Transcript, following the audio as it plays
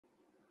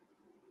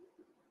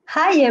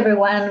Hi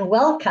everyone,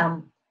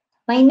 welcome.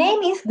 My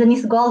name is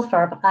Denise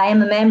Goldfarb. I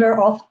am a member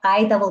of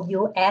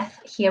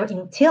IWF here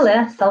in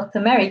Chile, South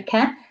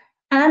America,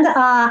 and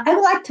I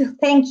would like to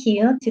thank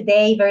you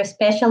today very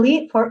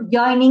especially for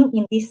joining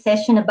in this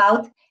session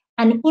about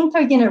an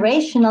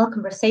intergenerational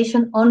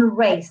conversation on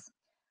race,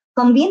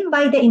 convened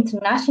by the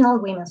International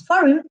Women's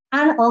Forum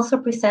and also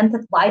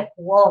presented by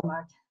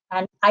Walmart.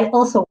 And I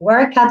also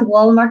work at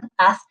Walmart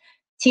as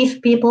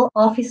Chief People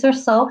Officer,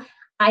 so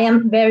I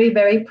am very,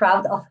 very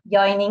proud of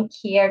joining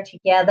here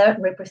together,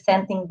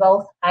 representing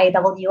both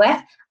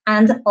IWF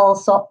and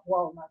also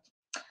Walmart.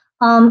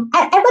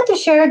 I want to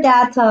share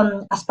that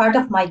as part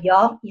of my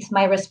job is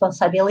my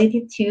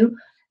responsibility to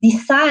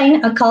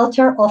design a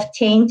culture of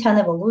change and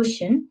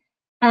evolution.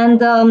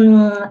 And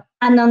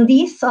on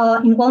this,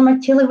 in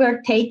Walmart Chile,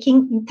 we're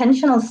taking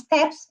intentional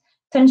steps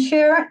to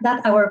ensure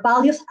that our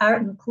values are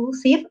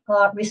inclusive,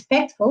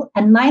 respectful,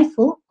 and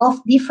mindful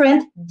of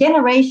different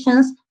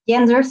generations,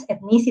 genders,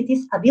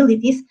 ethnicities,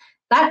 abilities,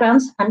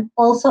 backgrounds, and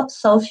also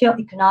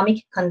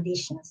socioeconomic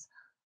conditions.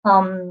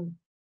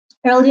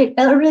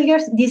 Earlier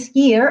this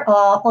year,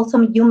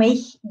 also you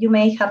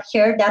may have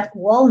heard that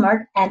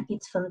Walmart and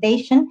its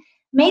foundation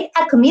made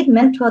a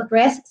commitment to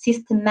address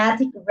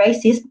systematic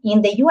racism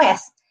in the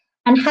U.S.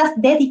 and has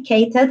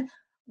dedicated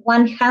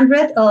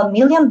 $100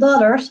 million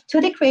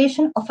to the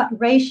creation of a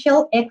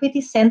racial equity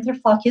center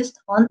focused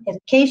on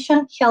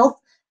education, health,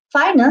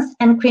 finance,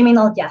 and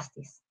criminal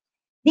justice.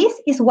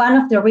 This is one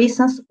of the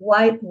reasons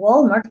why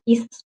Walmart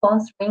is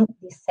sponsoring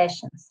these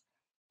sessions.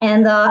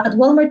 And at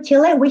Walmart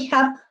Chile, we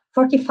have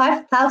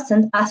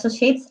 45,000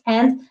 associates,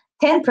 and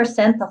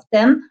 10% of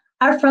them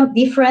are from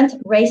different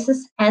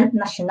races and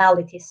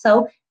nationalities.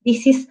 So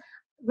this is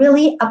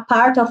really a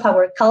part of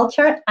our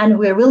culture, and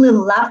we really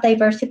love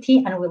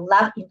diversity and we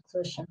love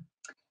inclusion.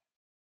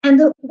 And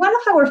one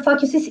of our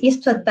focuses is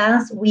to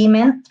advance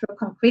women through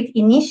concrete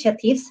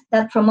initiatives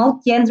that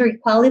promote gender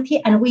equality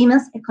and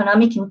women's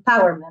economic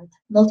empowerment,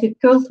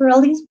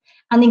 multiculturalism,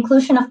 and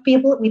inclusion of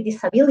people with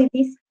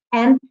disabilities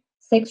and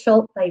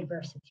sexual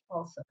diversity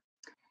also.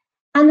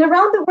 And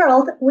around the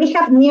world, we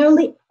have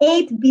nearly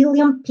 8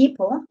 billion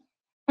people,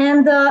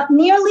 and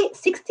nearly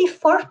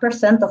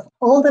 64% of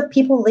all the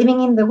people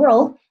living in the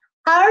world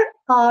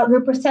are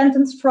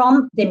representatives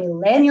from the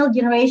millennial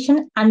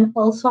generation and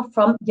also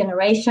from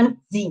Generation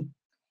Z.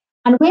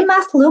 And we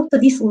must look to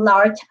this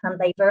large and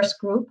diverse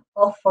group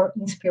for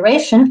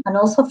inspiration and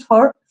also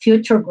for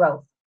future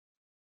growth.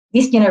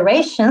 These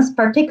generations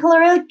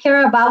particularly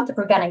care about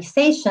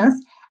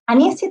organizations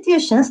and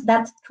institutions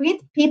that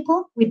treat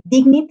people with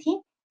dignity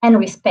and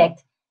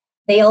respect.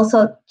 They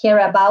also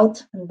care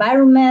about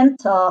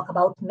environment,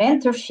 about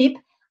mentorship,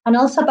 and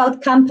also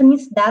about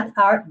companies that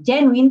are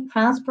genuine,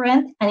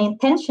 transparent, and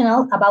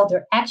intentional about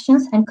their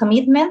actions and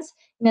commitments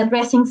in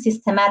addressing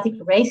systematic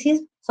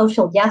racism,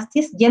 social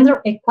justice,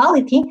 gender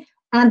equality,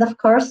 and of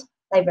course,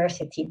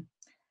 diversity.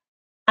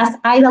 As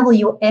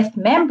IWF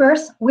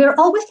members, we're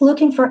always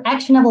looking for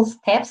actionable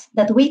steps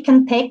that we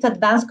can take to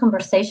advance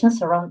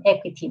conversations around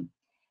equity.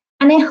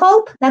 And I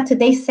hope that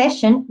today's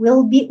session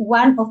will be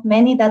one of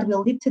many that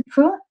will lead to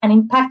true and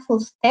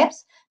impactful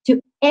steps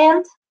to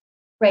end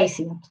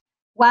racism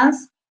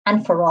once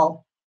and for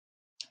all.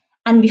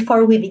 And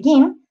before we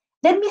begin,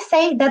 let me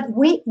say that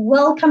we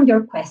welcome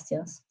your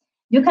questions.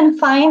 You can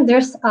find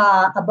there's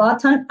a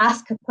button,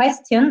 Ask a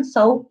Question.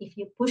 So if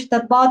you push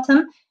that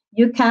button,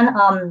 you can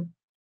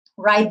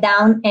write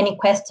down any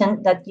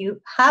question that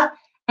you have.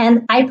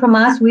 And I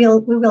promise we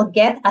will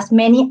get as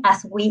many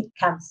as we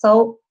can.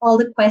 So all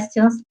the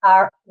questions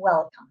are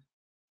welcome.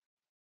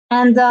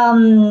 And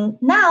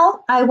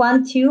now I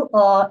want to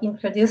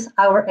introduce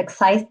our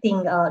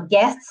exciting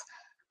guests.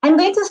 I'm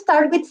going to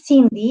start with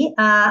Sindy,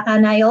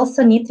 and I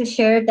also need to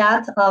share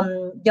that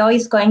Joy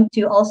is going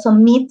to also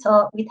meet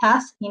with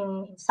us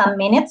in some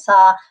minutes.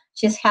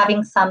 She's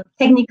having some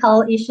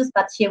technical issues,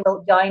 but she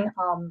will join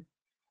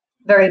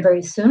very,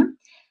 very soon.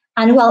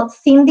 And well,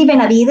 Sindy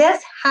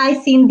Benavides.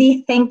 Hi,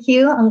 Sindy. Thank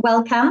you and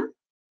welcome.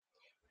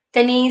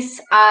 Denise,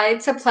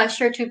 it's a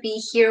pleasure to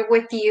be here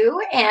with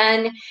you,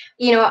 and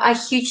a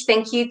huge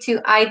thank you to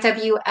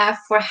IWF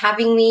for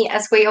having me.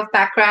 As way of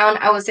background,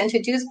 I was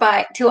introduced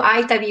to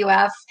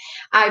IWF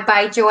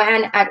by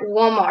Joanne at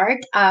Walmart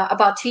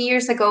about 2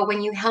 years ago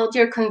when you held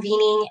your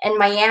convening in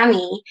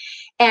Miami,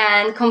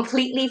 and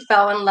completely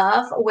fell in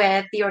love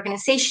with the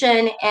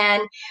organization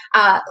and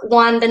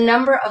the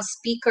number of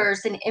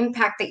speakers and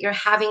impact that you're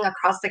having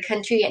across the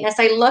country. And as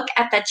I look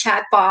at the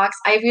chat box,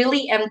 I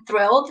really am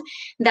thrilled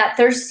that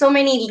there's so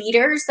many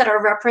leaders that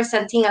are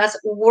representing us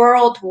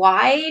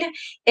worldwide.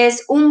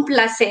 Es un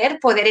placer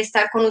poder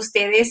estar con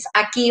ustedes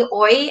aquí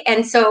hoy.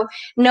 And so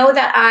know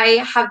that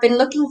I have been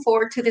looking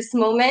forward to this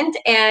moment,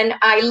 and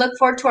I look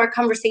forward to our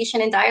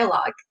conversation and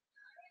dialogue.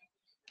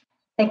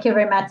 Thank you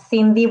very much,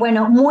 Sindy.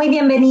 Bueno, muy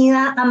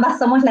bienvenida. Ambas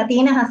somos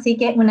latinas, así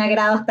que un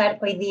agrado estar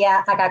hoy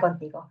día acá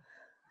contigo.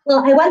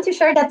 Well, I want to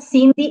share that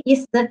Sindy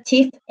is the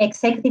Chief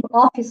Executive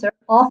Officer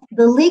of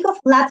the League of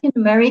Latin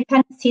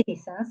American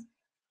Citizens,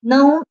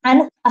 known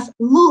as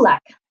LULAC.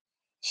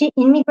 She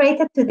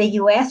immigrated to the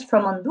US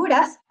from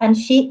Honduras, and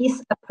she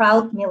is a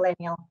proud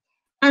millennial.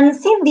 And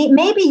Sindy,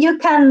 maybe you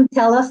can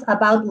tell us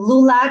about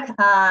LULAC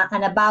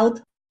and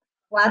about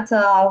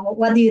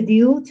what do you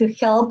do to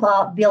help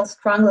build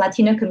strong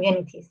Latino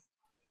communities?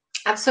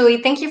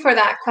 Absolutely. Thank you for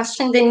that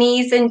question,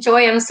 Denise. And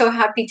Joy, I'm so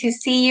happy to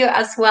see you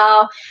as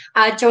well.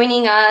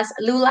 Joining us,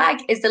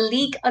 LULAC is the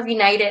League of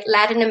United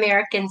Latin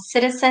American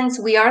Citizens.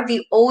 We are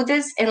the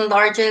oldest and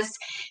largest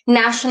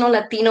national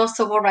Latino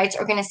civil rights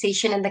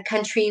organization in the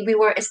country. We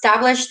were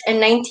established in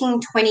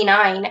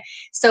 1929.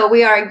 So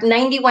we are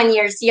 91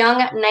 years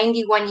young,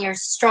 91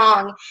 years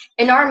strong.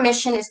 And our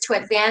mission is to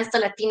advance the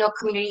Latino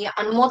community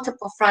on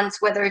multiple fronts,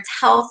 whether it's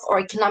health or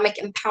economic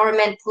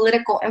empowerment,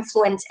 political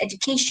influence,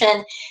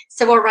 education,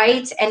 civil rights,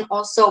 and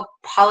also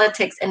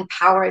politics and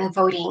power and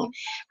voting.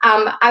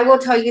 I will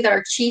tell you that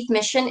our chief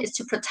mission is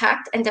to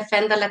protect and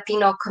defend the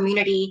Latino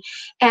community.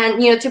 And,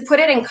 to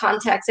put it in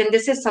context, and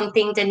this is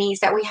something,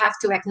 Denise, that we have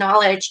to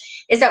acknowledge,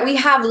 is that we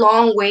have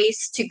long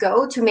ways to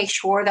go to make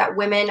sure that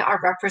women are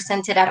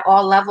represented at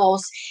all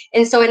levels.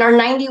 And so in our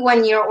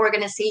 91-year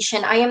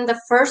organization, I am the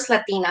first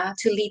Latina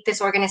to lead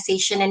this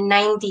organization in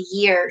 90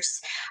 years.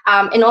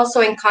 And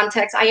also in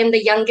context, I am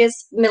the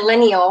youngest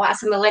millennial,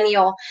 as a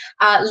millennial,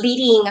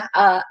 leading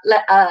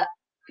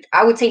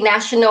I would say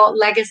national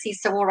legacy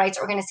civil rights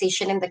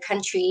organization in the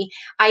country.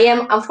 I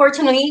am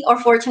unfortunately or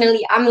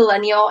fortunately a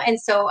millennial, and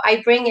so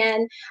I bring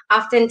in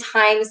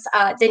oftentimes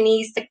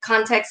Denise, the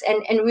context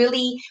and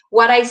really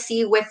what I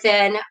see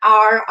within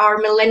our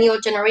millennial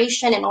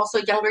generation and also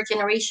younger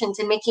generations,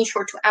 and making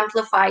sure to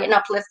amplify and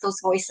uplift those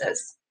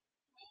voices.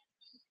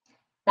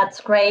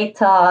 That's great,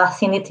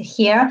 Sindy, to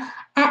hear.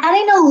 And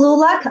I know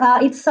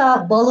LULAC, it's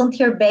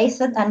volunteer-based,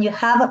 and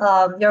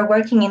you're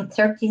working in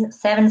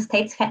 37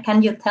 states.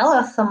 Can you tell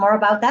us some more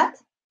about that?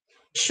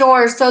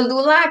 Sure. So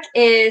LULAC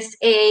is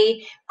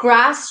a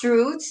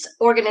grassroots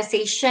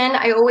organization.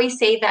 I always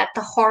say that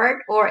the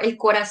heart or el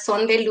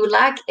corazón de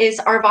LULAC is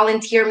our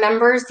volunteer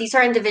members. These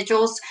are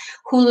individuals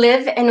who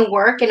live and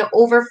work in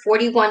over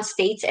 41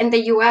 states in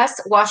the US,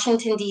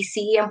 Washington,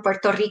 D.C., and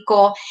Puerto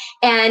Rico.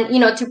 And,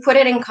 to put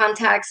it in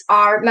context,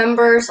 our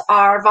members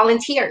are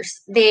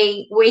volunteers.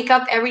 They wake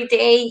up every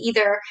day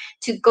either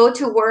to go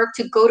to work,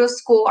 to go to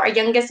school. Our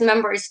youngest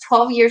member is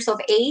 12 years of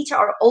age.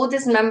 Our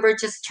oldest member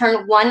just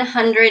turned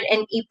 100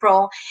 in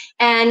April.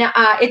 And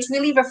it's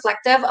really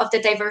reflective of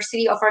the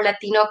diversity of our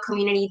Latino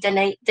community,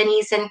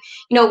 Denise. And,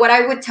 what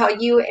I would tell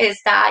you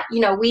is that,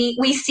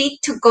 we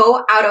seek to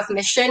go out of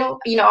mission.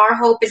 Our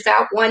hope is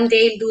that one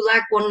day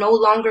LULAC will no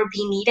longer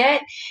be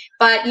needed.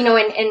 But, in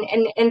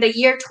the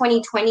year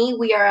 2020,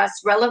 we are as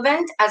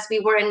relevant as we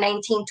were in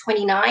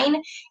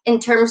 1929 in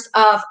terms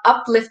of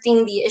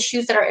uplifting the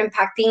issues that are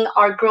impacting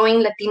our growing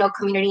Latino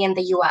community in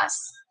the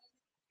U.S.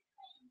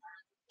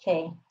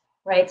 Okay,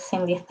 right,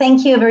 Sindy.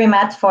 Thank you very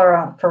much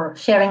for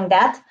sharing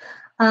that.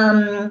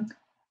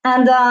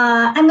 And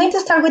I'm going to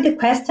start with the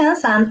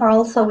questions, and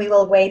also we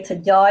will wait to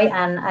Joy,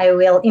 and I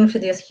will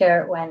introduce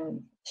her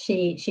when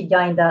she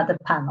joined the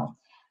panel.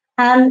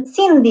 And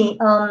Sindy,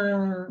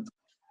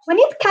 when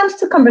it comes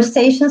to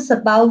conversations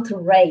about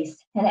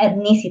race and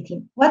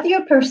ethnicity, what do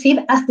you perceive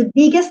as the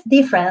biggest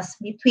difference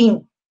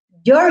between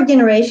your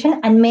generation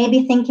and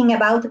maybe thinking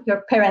about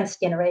your parents'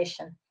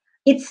 generation?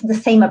 It's the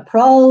same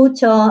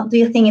approach, or do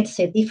you think it's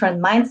a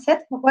different mindset?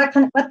 What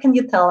can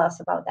you tell us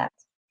about that?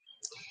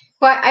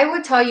 Well, I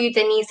would tell you,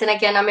 Denise, and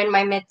again, I'm in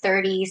my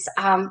mid-30s,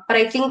 but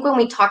I think when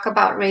we talk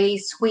about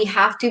race, we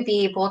have to be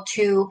able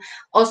to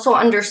also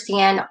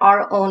understand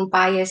our own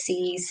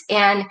biases.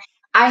 And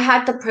I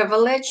had the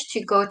privilege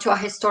to go to a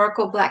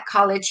historical Black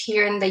college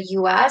here in the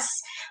US.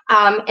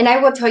 And I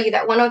will tell you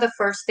that one of the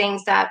first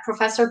things that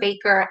Professor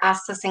Baker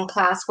asked us in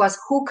class was,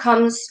 who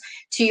comes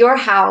to your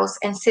house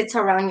and sits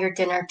around your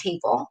dinner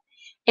table?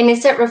 And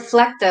is it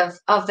reflective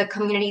of the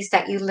communities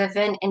that you live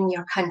in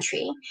your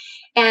country?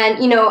 And,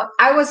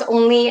 I was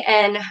only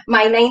in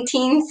my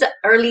 19s,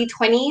 early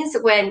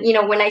 20s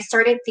when I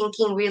started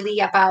thinking really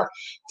about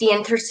the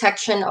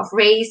intersection of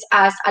race.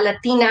 As a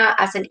Latina,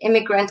 as an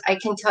immigrant, I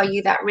can tell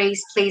you that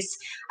race plays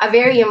a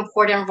very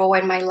important role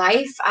in my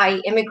life.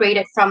 I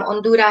immigrated from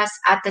Honduras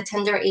at the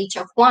tender age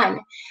of 1.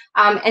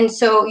 And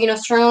so,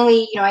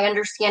 certainly, I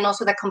understand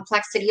also the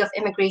complexity of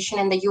immigration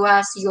in the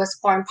US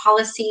foreign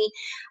policy.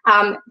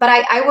 But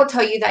I will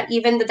tell you that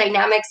even the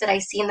dynamics that I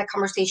see in the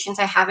conversations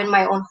I have in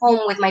my own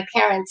home with my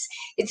parents,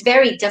 it's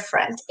very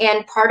different.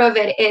 And part of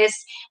it is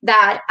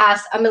that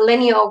as a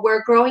millennial,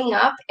 we're growing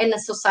up in a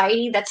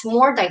society that's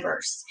more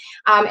diverse,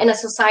 in a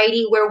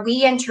society where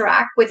we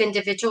interact with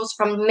individuals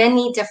from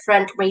many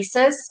different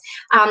races.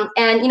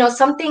 And,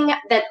 something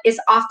that is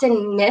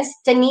often missed,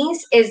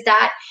 Denise, is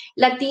that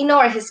Latino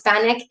or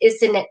Hispanic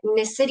is an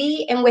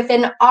ethnicity, and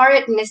within our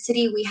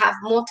ethnicity, we have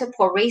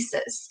multiple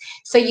races.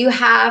 So you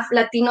have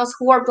Latinos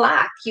who are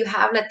Black, you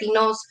have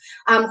Latinos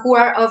who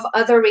are of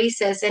other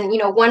races. And,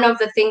 one of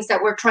the things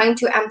that we're trying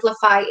to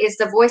amplify is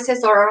the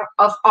voices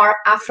of our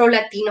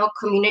Afro-Latino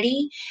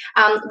community.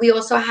 We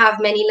also have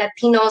many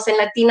Latinos and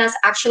Latinas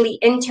actually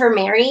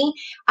intermarry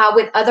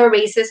with other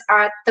races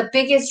are the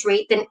biggest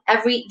rate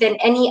than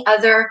any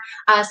other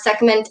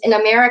segment in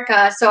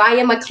America. So I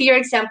am a clear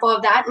example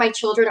of that. My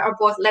children are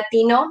both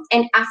Latino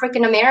and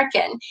African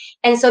American,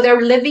 and so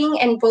they're living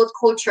in both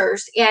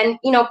cultures. And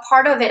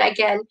part of it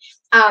again,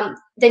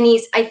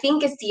 Denise, I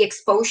think is the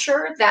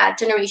exposure that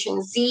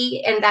Generation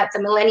Z and that the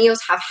millennials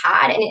have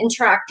had in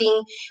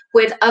interacting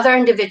with other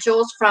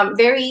individuals from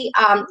very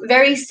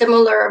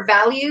similar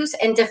values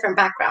and different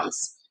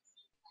backgrounds.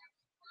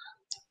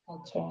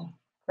 Okay,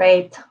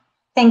 great.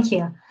 Thank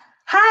you.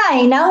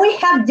 Hi, now we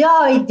have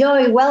Joy.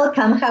 Joy,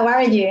 welcome. How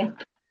are you?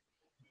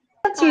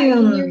 Hi,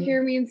 can you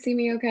hear me and see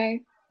me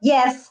okay?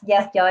 Yes,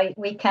 Joy,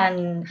 we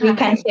can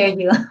hear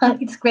you.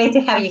 It's great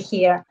to have you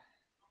here.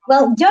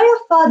 Well, Joy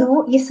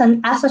Ofodu is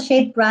an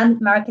associate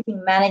brand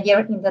marketing manager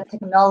in the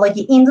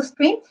technology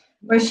industry,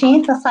 where she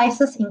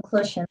emphasizes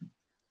inclusion.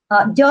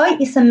 Joy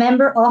is a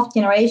member of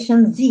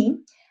Generation Z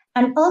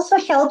and also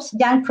helps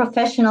young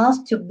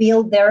professionals to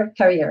build their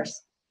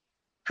careers.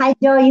 Hi,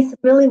 Joy. It's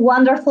really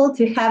wonderful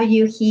to have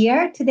you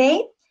here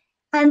today.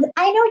 And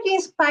I know you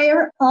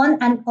inspire on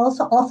and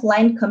also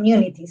offline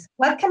communities.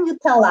 What can you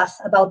tell us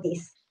about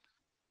this?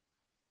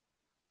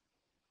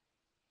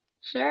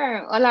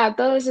 Sure. Hola a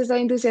todos.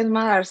 Estoy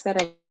entusiasmada de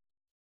estar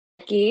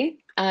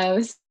aquí.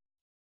 I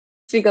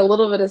speak a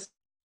little bit of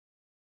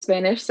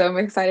Spanish, so I'm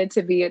excited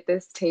to be at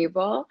this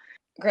table.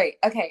 Great.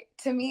 Okay.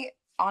 To me,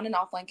 on and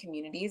offline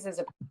communities is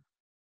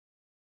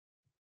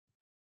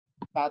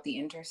about the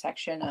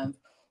intersection of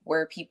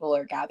where people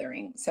are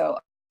gathering. So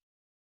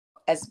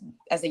as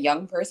a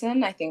young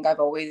person, I think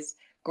I've always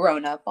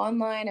grown up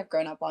online. I've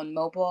grown up on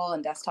mobile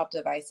and desktop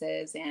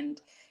devices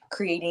and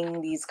creating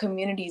these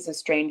communities of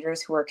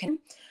strangers who are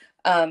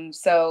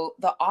so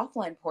the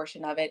offline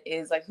portion of it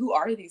is like, who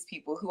are these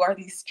people? Who are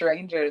these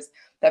strangers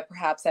that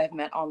perhaps I've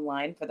met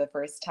online for the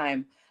first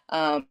time,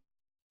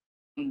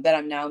 that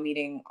I'm now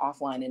meeting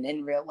offline and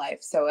in real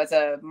life? So as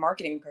a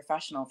marketing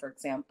professional, for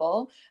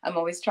example, I'm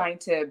always trying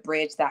to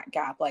bridge that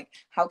gap. Like,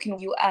 how can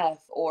UF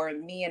or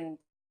me and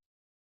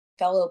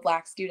fellow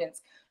Black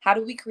students, how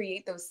do we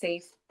create those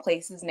safe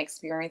places and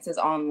experiences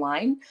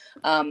online?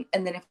 And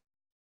then if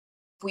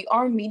we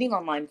are meeting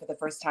online for the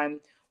first time,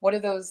 what are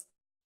those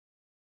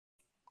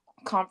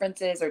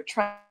conferences or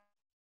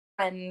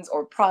trends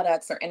or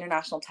products or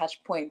international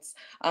touch points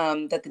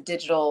that the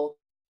digital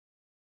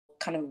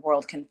kind of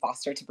world can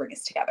foster to bring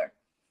us together?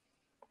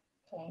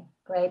 Okay,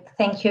 great.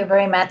 Thank you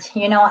very much.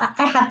 I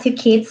have 2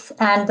 kids,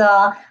 and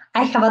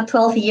I have a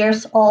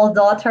 12-year-old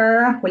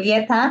daughter,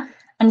 Julieta,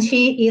 and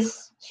she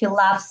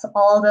loves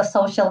all the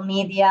social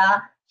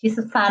media. She's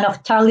a fan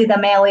of Charlie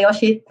D'Amelio.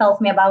 She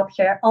tells me about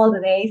her all the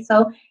day.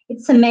 So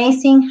it's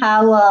amazing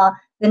how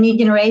the new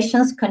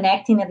generations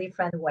connect in a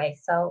different way.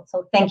 So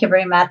thank you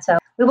very much. So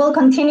we will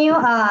continue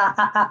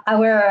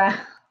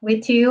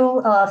with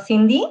you,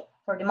 Sindy,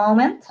 for the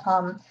moment.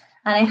 And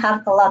I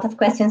have a lot of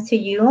questions to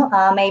you,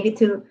 maybe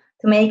to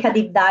make a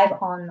deep dive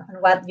on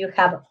what you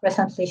have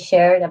recently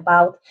shared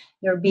about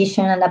your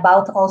vision and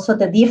about also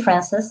the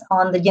differences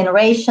on the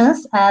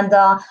generations and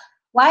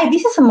why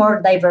this is a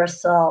more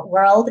diverse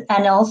world,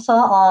 and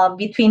also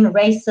between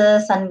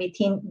races and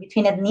between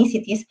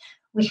ethnicities.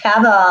 We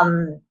have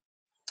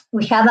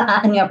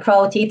a new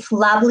approach. It's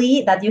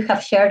lovely that you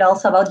have shared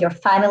also about your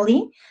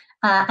family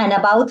and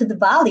about the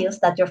values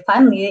that your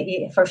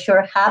family for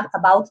sure have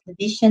about the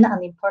vision and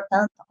the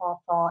importance of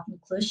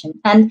inclusion.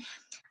 And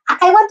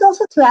I want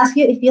also to ask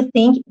you if you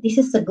think this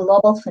is a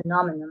global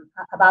phenomenon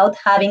about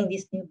having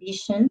this new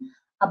vision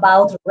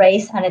about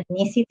race and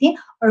ethnicity,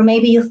 or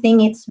maybe you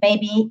think it's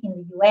maybe in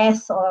the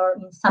US or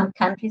in some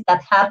countries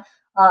that have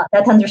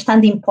that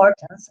understand the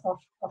importance of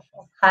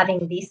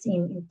having this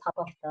in top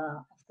of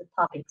the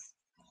topics.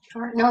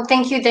 Sure. No,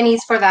 thank you,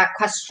 Denise, for that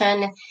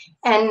question.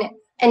 And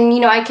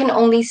I can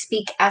only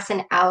speak as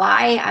an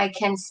ally. I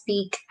can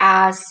speak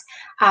as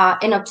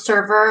an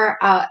observer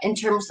in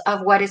terms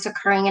of what is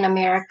occurring in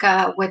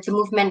America with the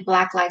movement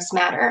Black Lives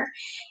Matter.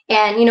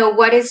 And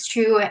what is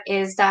true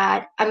is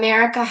that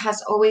America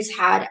has always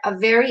had a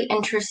very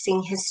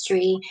interesting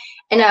history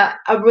and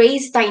a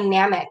race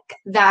dynamic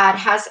that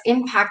has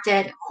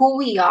impacted who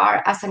we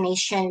are as a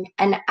nation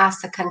and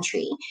as a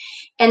country.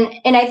 And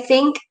I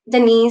think,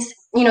 Denise,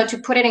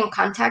 to put it in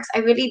context, I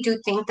really do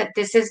think that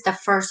this is the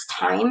first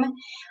time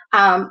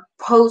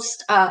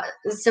post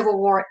Civil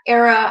War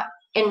era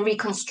and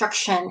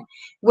Reconstruction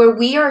where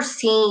we are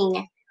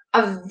seeing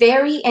a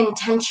very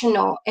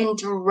intentional and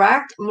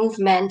direct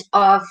movement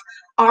of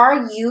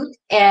our youth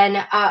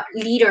and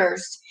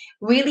leaders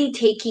really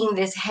taking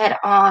this head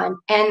on.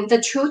 And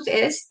the truth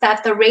is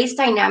that the race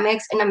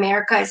dynamics in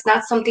America is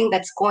not something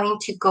that's going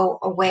to go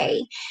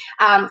away,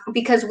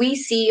 because we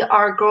see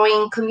our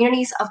growing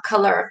communities of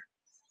color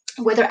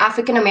whether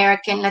African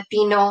American,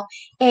 Latino,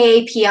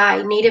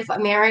 AAPI, Native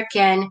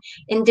American,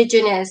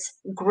 Indigenous,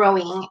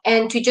 growing.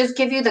 And to just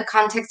give you the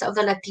context of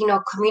the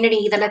Latino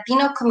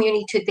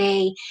community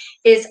today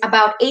is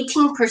about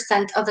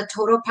 18% of the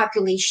total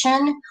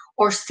population,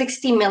 or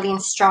 60 million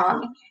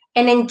strong.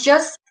 And in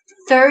just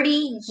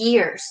 30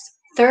 years,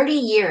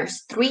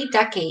 3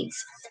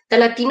 decades, the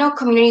Latino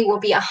community will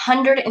be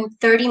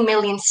 130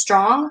 million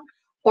strong,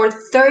 or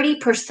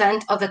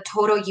 30% of the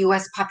total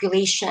US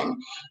population.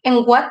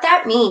 And what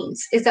that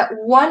means is that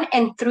 1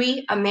 in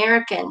 3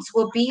 Americans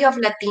will be of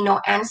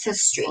Latino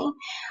ancestry.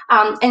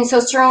 And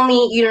so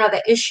certainly,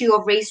 the issue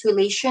of race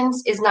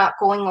relations is not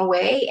going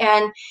away.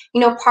 And,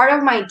 part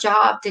of my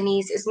job,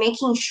 Denise, is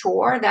making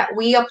sure that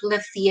we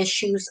uplift the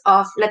issues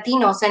of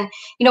Latinos. And,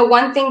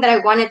 one thing that I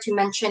wanted to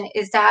mention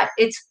is that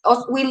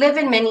we live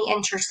in many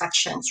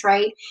intersections,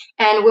 right?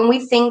 And when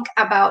we think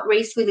about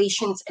race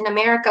relations in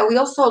America, we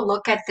also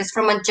look at this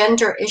from a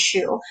gender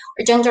issue,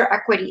 or gender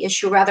equity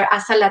issue, rather.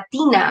 As a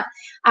Latina,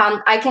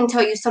 I can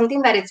tell you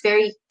something that is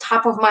very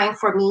top of mind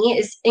for me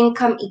is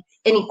income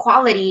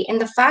inequality, and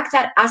the fact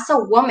that as a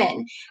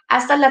woman,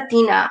 as a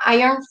Latina,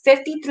 I earn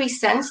 53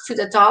 cents to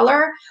the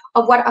dollar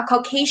of what a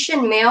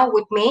Caucasian male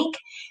would make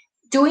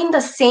doing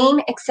the same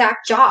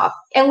exact job.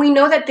 And we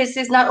know that this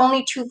is not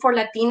only true for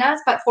Latinas,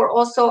 but for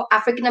also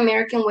African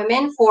American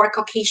women, for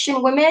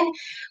Caucasian women.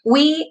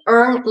 We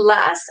earn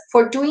less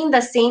for doing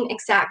the same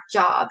exact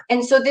job.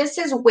 And so this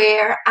is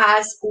where,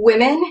 as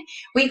women,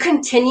 we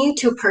continue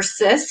to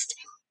persist.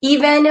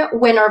 Even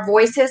when our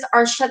voices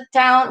are shut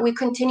down, we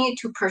continue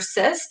to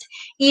persist.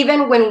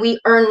 Even when we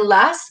earn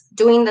less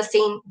doing the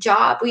same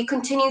job, we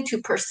continue to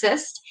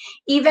persist.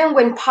 Even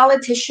when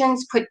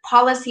politicians put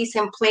policies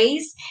in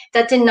place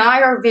that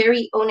deny our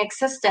very own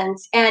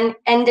existence. And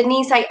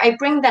Denise, I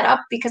bring that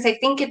up because I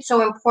think it's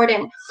so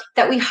important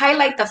that we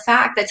highlight the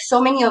fact that so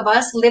many of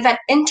us live at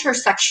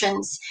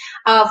intersections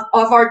of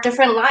our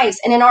different lives.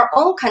 And in our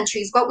own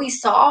countries, what we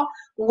saw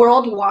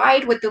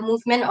worldwide with the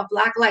movement of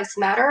Black Lives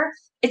Matter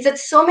is that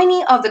so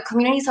many of the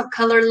communities of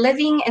color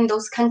living in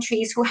those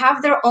countries who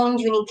have their own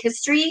unique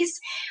histories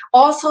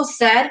also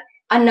said,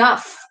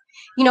 enough.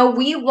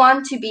 We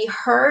want to be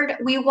heard.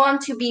 We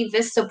want to be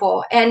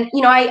visible. And,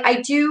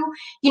 I do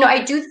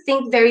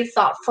think very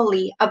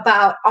thoughtfully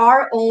about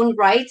our own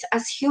rights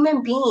as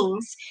human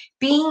beings,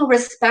 being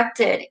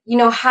respected,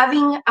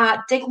 having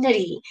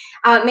dignity,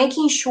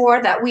 making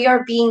sure that we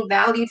are being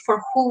valued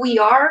for who we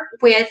are,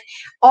 with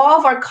all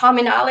of our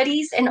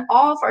commonalities and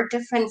all of our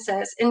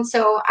differences. And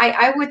so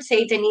I would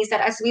say, Denise,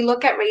 that as we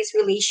look at race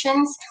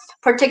relations,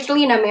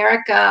 particularly in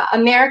America,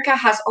 America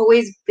has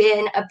always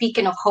been a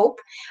beacon of hope.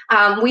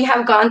 We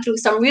have gone through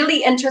some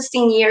really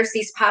interesting years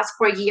these past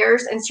 4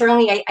 years, and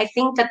certainly I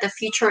think that the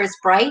future is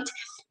bright,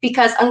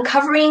 because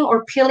uncovering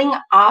or peeling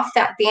off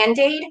that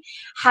Band-Aid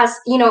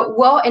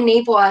will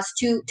enable us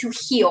to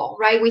heal,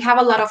 right? We have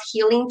a lot of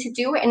healing to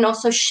do, and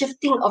also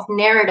shifting of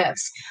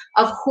narratives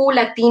of who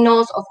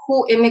Latinos, of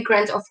who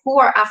immigrants, of who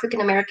our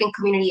African American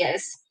community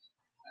is.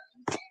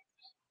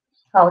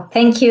 Oh,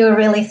 thank you,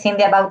 really,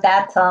 Sindy, about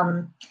that.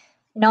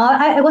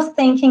 I was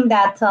thinking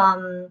that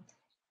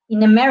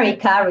in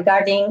America,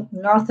 regarding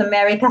North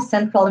America,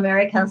 Central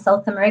America, and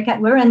South America,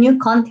 we're a new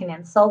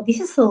continent. So this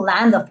is a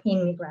land of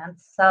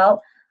immigrants.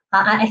 So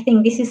I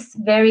think this is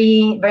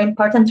very, very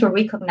important to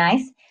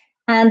recognize.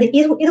 And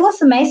it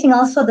was amazing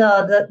also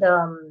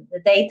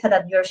the data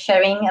that you're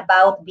sharing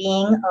about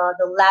being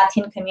the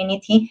Latin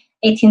community,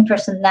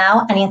 18%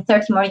 now, and in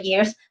 30 more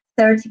years,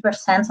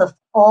 30% of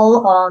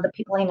all the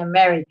people in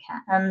America.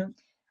 And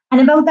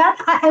about that,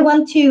 I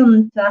want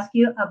to ask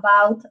you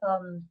about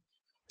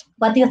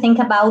what do you think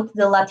about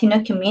the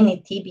Latino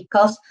community?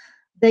 Because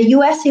the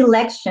US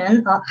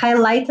election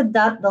highlighted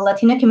that the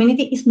Latino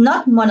community is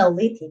not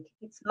monolithic.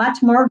 It's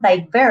much more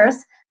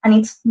diverse, and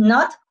it's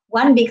not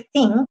one big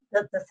thing,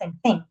 the same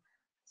thing.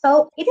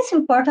 So it is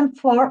important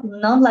for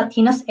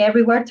non-Latinos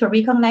everywhere to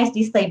recognize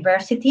this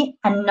diversity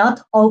and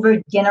not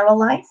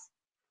overgeneralize.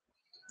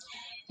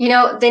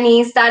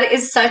 Denise, that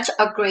is such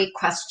a great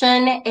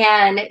question.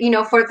 And,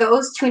 for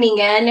those tuning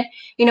in,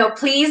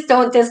 please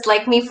don't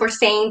dislike me for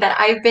saying that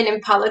I've been in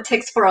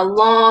politics for a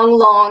long,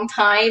 long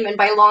time. And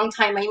by long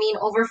time, I mean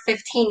over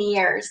 15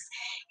 years.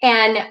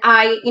 And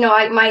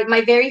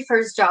my very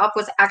first job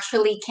was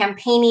actually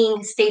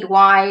campaigning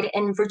statewide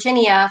in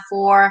Virginia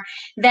for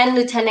then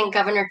Lieutenant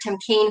Governor Tim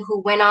Kaine,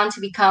 who went on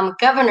to become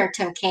Governor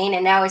Tim Kaine,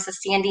 and now is a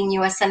standing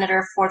U.S.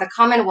 Senator for the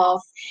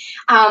Commonwealth.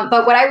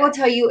 But what I will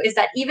tell you is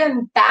that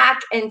even back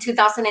in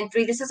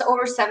 2003, this is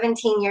over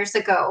 17 years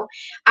ago,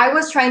 I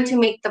was trying to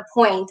make the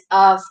point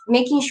of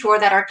making sure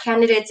that our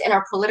candidates in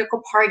our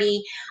political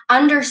party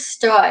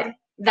understood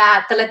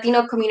that the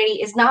Latino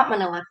community is not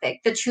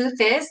monolithic. The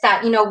truth is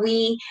that,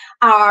 we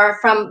are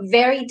from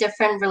very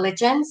different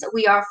religions.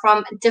 We are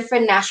from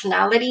different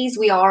nationalities.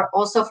 We are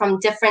also from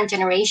different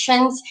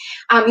generations.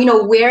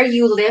 Where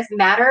you live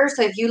matters.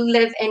 So if you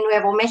live in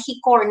Nuevo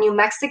Mexico or New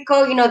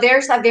Mexico,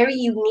 there's a very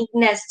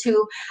uniqueness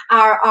to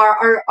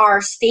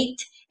our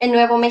state in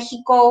Nuevo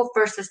Mexico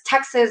versus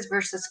Texas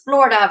versus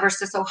Florida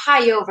versus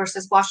Ohio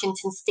versus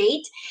Washington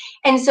State.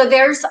 And so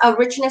there's a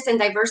richness and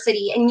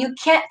diversity, and you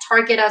can't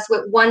target us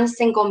with one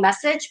single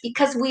message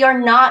because we are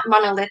not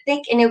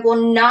monolithic and it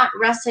will not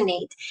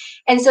resonate.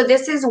 And so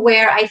this is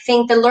where I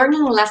think the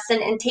learning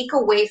lesson and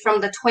takeaway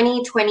from the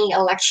 2020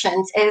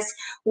 elections is,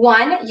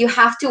 one, you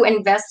have to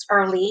invest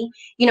early.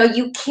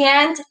 You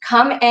can't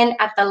come in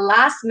at the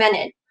last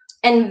minute,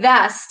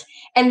 invest,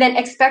 and then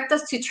expect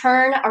us to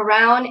turn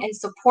around and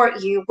support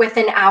you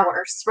within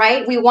hours,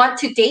 right? We want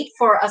to date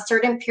for a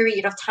certain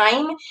period of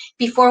time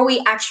before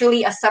we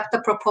actually accept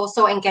the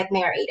proposal and get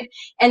married.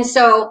 And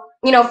so,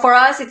 for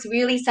us, it's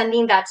really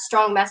sending that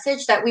strong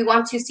message that we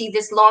want to see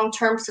this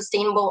long-term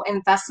sustainable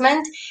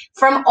investment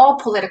from all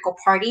political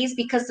parties,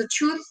 because the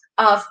truth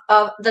of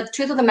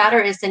the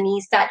matter is,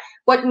 Denise, that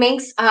what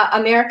makes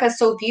America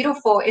so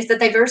beautiful is the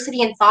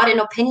diversity in thought and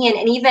opinion,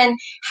 and even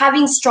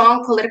having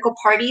strong political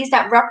parties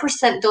that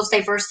represent those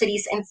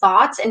diversities in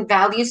thoughts and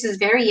values is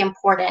very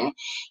important.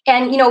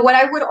 And what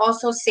I would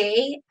also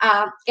say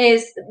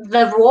is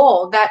the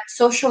role that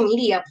social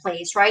media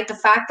plays, right? The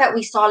fact that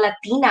we saw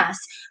Latinas,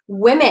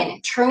 women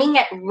turning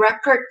at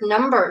record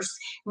numbers,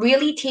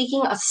 really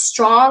taking a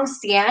strong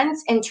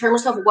stance in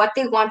terms of what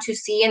they want to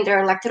see in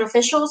their elected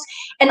officials,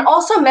 and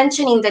also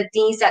mentioning that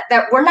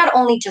we're not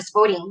only just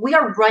voting, we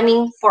are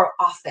running for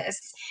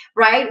office,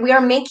 right? We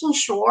are making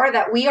sure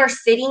that we are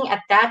sitting at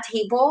that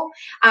table,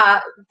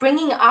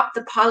 bringing up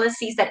the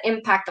policies that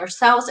impact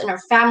ourselves and our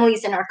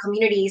families and our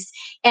communities.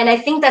 And I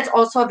think that's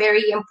also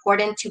very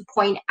important to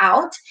point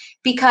out,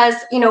 because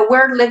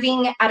we're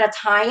living at a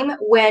time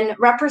when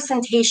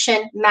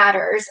representation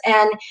matters.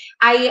 And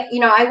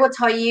I will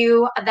tell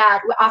you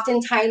that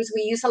oftentimes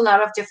we use a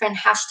lot of different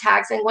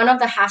hashtags, and one of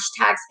the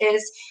hashtags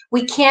is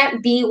 "we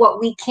can't be what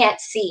we can't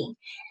see."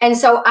 And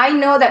so I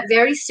know that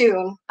very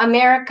soon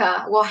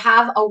America will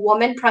have a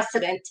woman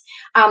president.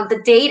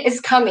 The date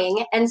is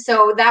coming, and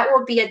so that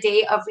will be a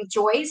day of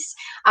rejoice.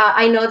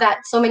 I know that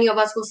so many of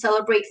us will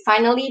celebrate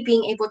finally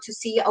being able to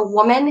see a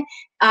woman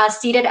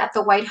seated at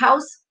the White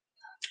House.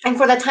 And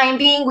for the time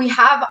being, we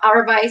have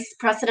our Vice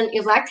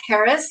President-elect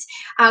Harris,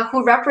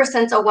 who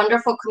represents a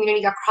wonderful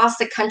community across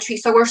the country.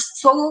 So we're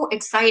so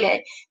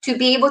excited to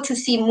be able to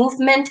see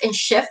movement and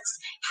shifts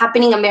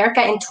happening in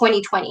America in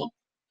 2020.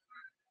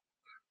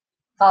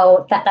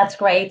 Oh, that's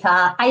great.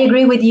 I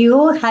agree with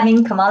you.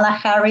 Having Kamala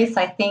Harris,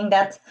 I think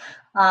that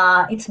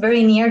it's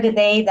very near the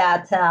day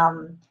that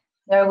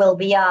there will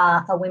be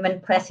a women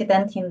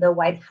president in the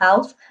White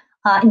House.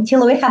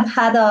 Until we have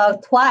had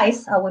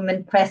twice a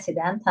women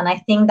president, and I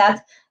think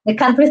that the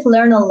countries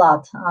learn a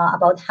lot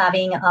about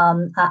having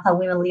a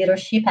women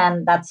leadership,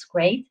 and that's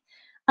great.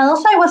 And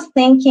also, I was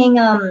thinking,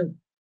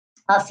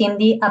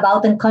 Sindy,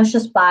 about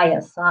unconscious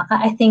bias.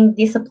 I think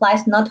this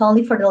applies not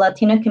only for the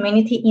Latino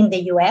community in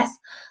the U.S.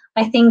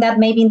 I think that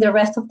maybe in the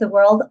rest of the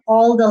world,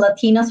 all the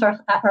Latinos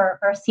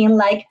are seen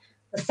like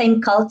the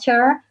same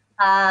culture.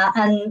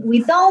 And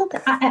we don't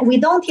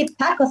eat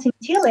tacos in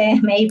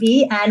Chile,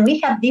 maybe, and we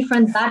have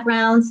different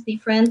backgrounds,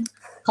 different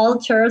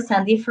cultures,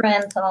 and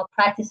different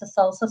practices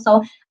also.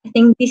 So I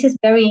think this is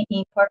very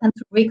important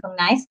to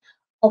recognize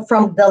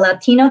from the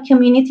Latino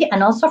community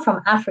and also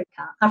from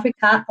Africa.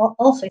 Africa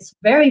also is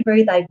very,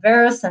 very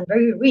diverse and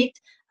very rich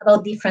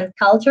about different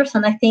cultures,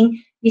 and I think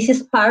this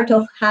is part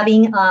of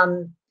having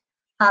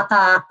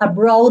a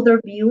broader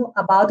view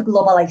about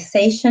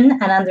globalization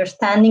and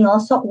understanding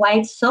also why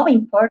it's so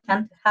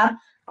important to have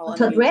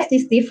to address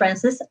these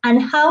differences,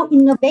 and how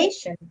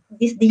innovation,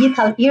 this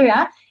digital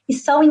era,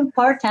 is so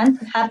important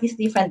to have these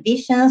different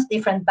visions,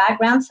 different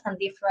backgrounds, and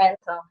different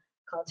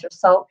cultures.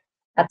 So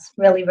that's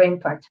really very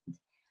important.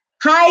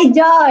 Hi,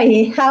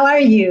 Joy. How are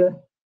you?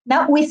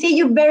 Now we see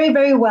you very,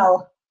 very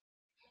well.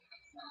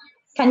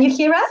 Can you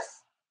hear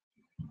us?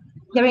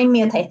 You're in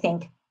mute, I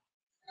think.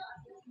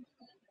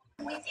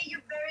 We see you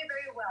very,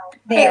 very well.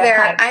 Hey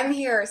there, I'm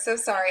here. So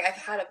sorry, I've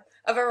had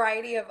a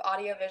variety of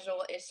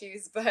audiovisual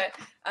issues, but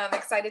I'm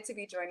excited to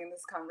be joining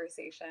this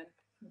conversation.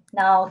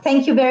 No,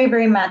 thank you very,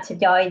 very much,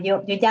 Joy.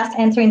 You just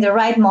entered in the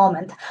right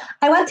moment.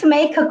 I want to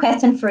make a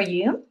question for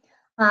you.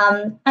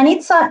 And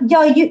it's,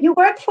 Joy, you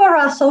work for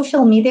a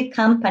social media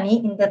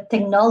company in the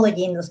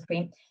technology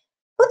industry.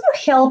 Could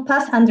you help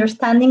us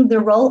understanding the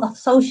role of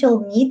social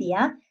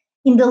media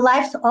in the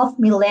lives of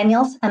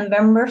millennials and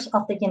members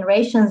of the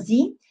Generation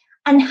Z,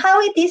 and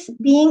how it is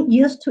being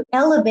used to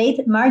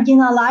elevate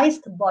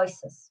marginalized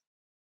voices?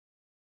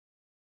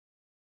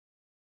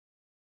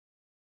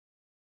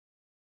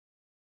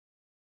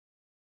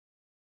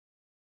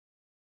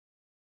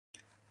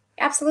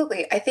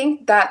 Absolutely. I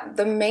think that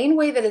the main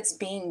way that it's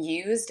being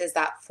used is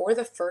that for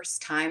the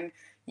first time,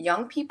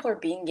 young people are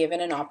being given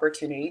an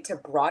opportunity to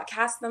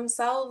broadcast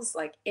themselves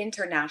like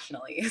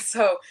internationally.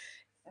 So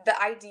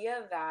the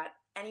idea that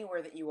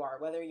anywhere that you are,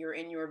 whether you're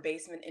in your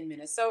basement in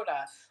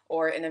Minnesota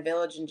or in a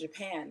village in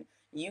Japan,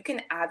 you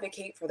can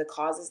advocate for the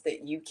causes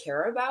that you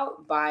care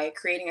about by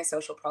creating a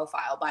social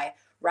profile, by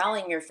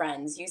rallying your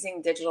friends,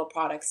 using digital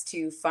products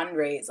to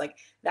fundraise. Like,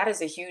 that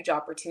is a huge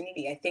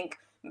opportunity. I think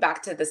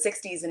back to the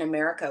 60s in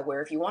America,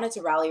 where if you wanted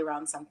to rally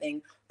around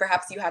something,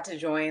 perhaps you had to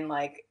join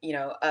like, you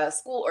know, a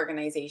school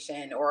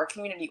organization or a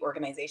community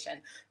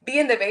organization, be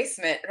in the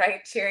basement,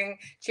 right?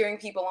 Cheering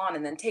people on,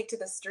 and then take to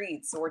the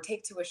streets or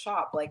take to a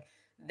shop. Like,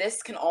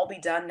 this can all be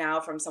done now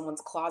from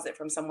someone's closet,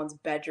 from someone's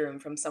bedroom,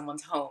 from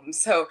someone's home.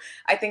 So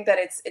I think that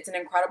it's an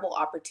incredible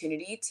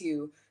opportunity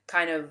to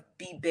kind of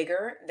be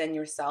bigger than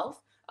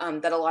yourself,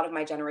 that a lot of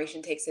my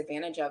generation takes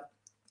advantage of.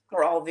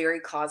 We're all very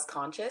cause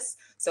conscious.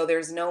 So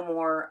there's no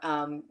more,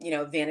 you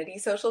know, vanity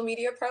social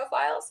media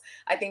profiles.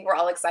 I think we're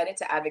all excited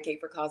to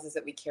advocate for causes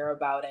that we care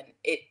about, and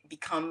it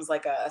becomes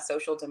like a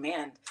social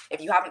demand.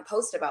 If you haven't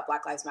posted about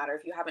Black Lives Matter,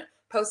 if you haven't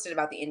posted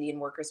about the Indian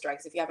worker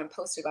strikes, if you haven't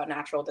posted about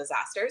natural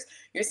disasters,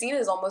 you're seen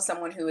as almost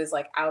someone who is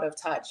like out of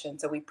touch. And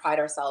so we pride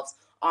ourselves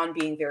on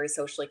being very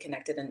socially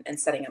connected and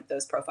setting up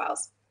those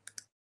profiles.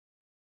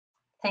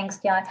 Thanks,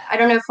 Joy. I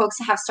don't know if folks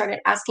have started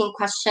asking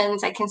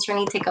questions. I can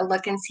certainly take a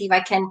look and see if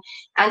I can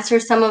answer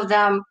some of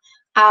them.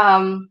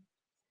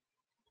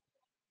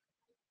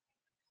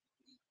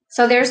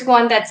 So there's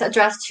one that's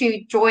addressed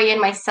to Joy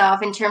and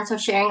myself in terms of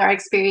sharing our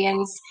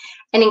experience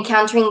and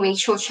encountering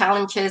racial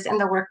challenges in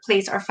the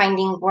workplace or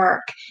finding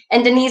work.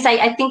 And Denise,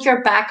 I think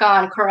you're back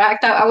on,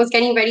 correct? I was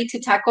getting ready to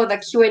tackle the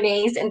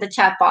Q&As in the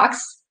chat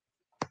box.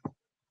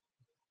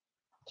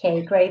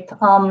 Okay, great.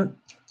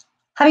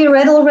 Have you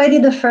read already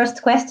the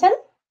first question?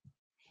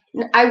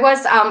 I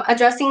was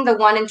addressing the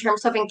one in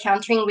terms of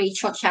encountering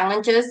racial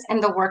challenges in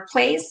the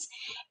workplace.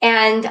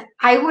 And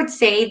I would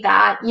say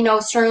that, you know,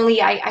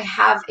 certainly I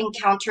have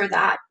encountered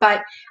that.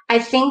 But I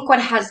think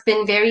what has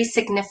been very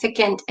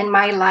significant in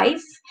my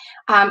life,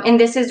 and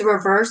this is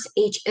reverse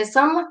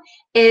ageism,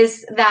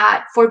 is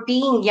that for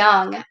being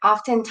young,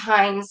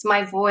 oftentimes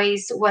my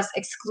voice was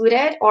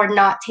excluded or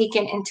not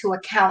taken into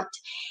account.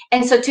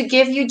 And so to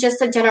give you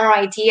just a general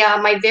idea,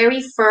 my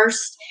very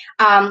first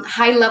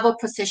high-level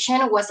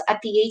position was at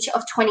the age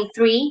of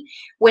 23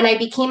 when I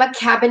became a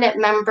cabinet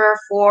member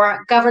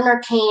for Governor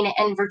Kane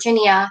in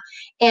Virginia.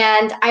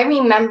 And I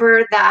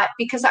remember that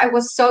because I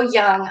was so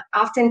young,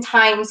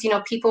 oftentimes, you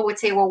know, people would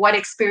say, well, what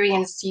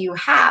experience do you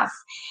have?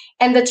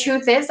 And the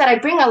truth is that I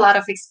bring a lot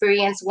of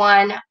experience,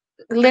 one,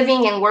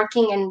 living and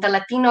working in the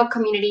Latino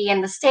community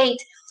in the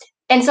state.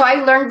 And so I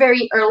learned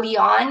very early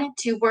on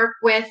to work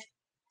with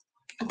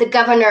the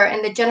governor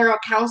and the general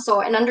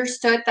counsel, and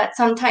understood that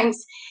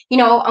sometimes, you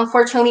know,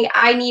 unfortunately,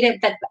 I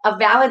needed a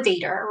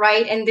validator,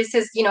 right? And this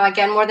is, you know,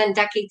 again, more than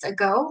decades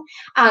ago,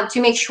 to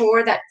make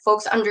sure that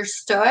folks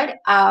understood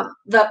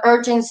the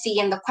urgency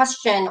in the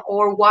question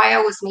or why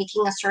I was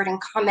making a certain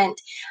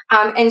comment.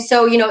 And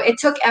so, you know, it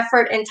took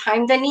effort and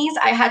time, Denise.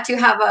 I had to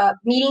have a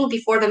meeting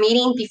before the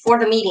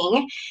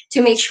meeting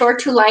to make sure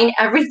to line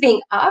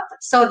everything up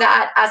so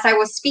that as I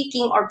was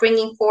speaking or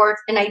bringing forth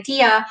an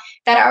idea,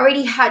 that I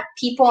already had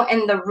people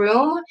in the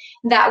room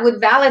that would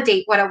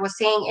validate what I was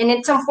saying. And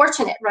it's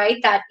unfortunate, right,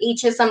 that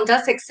ageism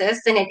does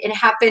exist, and it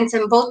happens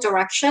in both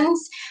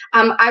directions.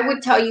 I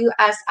would tell you,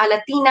 as a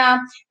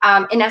Latina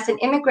and as an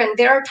immigrant,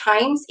 there are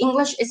times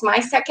English is my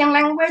second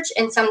language,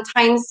 and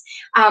sometimes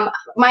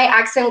my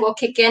accent will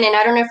kick in, and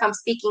I don't know if I'm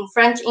speaking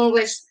French,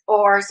 English,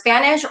 or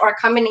Spanish, or a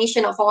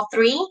combination of all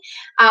three,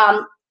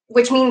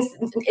 which means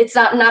it's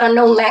not a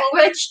known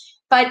language.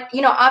 But,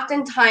 you know,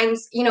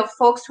 oftentimes, you know,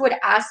 folks would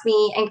ask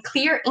me in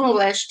clear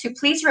English to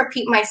please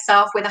repeat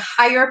myself with a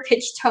higher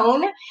pitched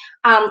tone.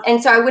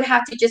 And so I would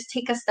have to just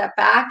take a step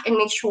back and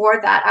make sure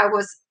that I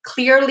was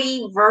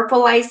clearly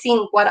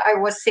verbalizing what I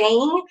was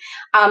saying,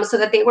 so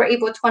that they were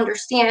able to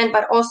understand.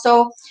 But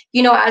also,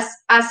 you know,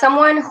 as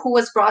someone who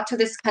was brought to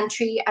this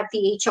country at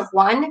the age of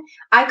 1,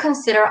 I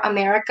consider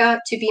America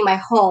to be my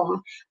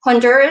home.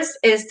 Honduras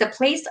is the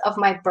place of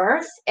my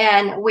birth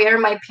and where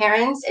my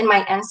parents and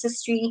my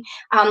ancestry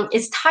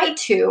is tied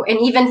to. And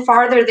even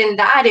farther than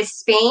that is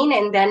Spain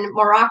and then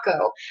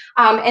Morocco.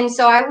 And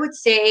so I would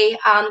say,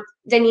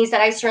 Denise, that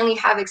I certainly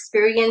have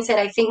experienced it.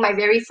 I think my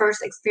very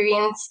first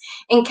experience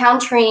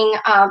encountering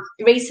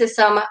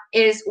racism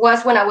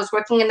was when I was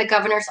working in the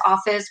governor's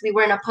office. We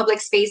were in a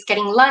public space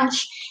getting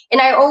lunch, and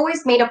I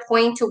always made a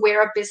point to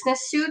wear a business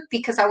suit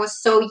because I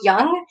was so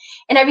young.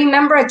 And I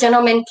remember a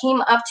gentleman came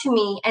up to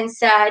me and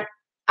said,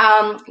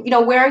 you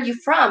know, where are you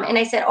from? And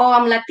I said, oh,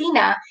 I'm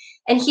Latina.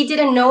 And he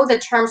didn't know the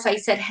term, so I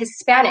said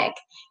Hispanic.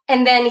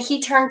 And then he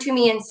turned to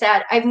me and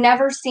said, I've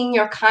never seen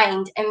your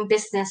kind in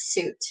business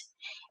suit.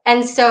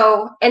 And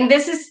so, and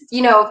this is,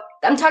 you know,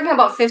 I'm talking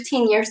about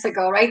 15 years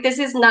ago, right? This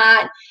is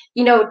not,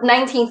 you know,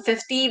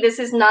 1950. This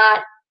is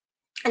not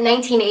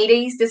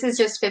 1980s. This is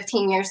just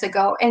 15 years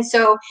ago. And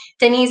so,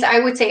 Denise, I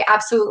would say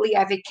absolutely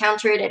I've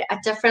encountered it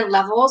at different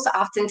levels.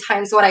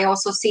 Oftentimes what I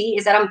also see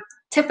is that I'm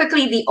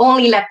typically the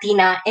only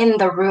Latina in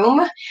the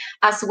room,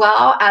 as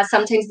well as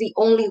sometimes the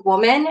only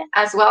woman,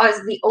 as well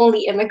as the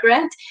only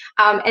immigrant.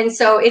 And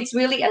so it's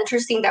really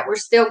interesting that we're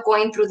still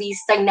going through these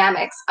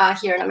dynamics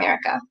here in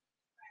America.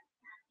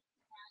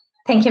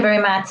 Thank you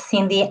very much,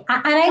 Sindy. And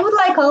I would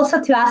like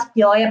also to ask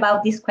Joy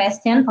about this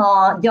question.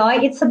 Joy,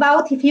 it's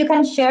about if you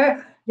can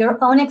share your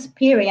own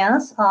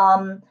experience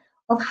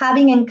of of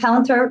having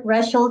encountered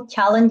racial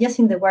challenges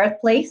in the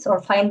workplace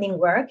or finding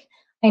work.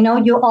 I know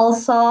you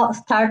also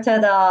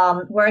started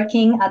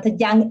working at a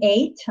young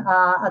age,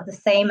 at the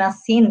same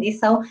as Sindy.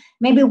 So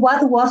maybe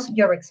what was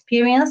your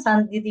experience,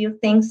 and did you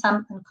think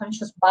some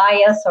unconscious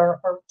bias or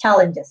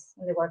challenges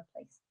in the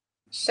workplace?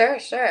 Sure,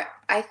 sure.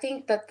 I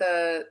think that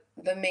the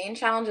main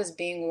challenge is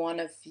being one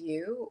of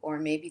few, or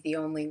maybe the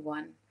only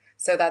one.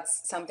 So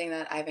that's something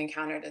that I've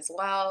encountered as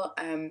well.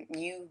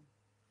 You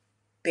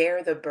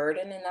bear the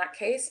burden in that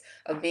case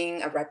of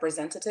being a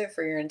representative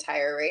for your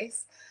entire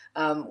race,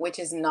 which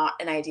is not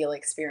an ideal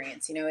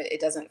experience. You know,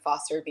 it doesn't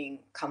foster being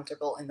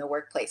comfortable in the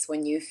workplace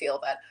when you feel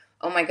that,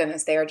 oh my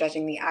goodness, they are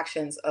judging the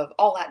actions of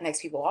all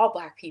Latinx people, all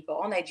Black people,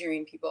 all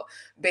Nigerian people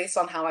based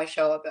on how I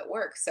show up at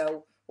work.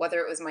 So whether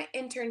it was my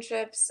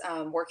internships,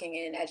 working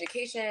in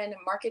education,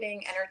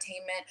 marketing,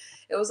 entertainment,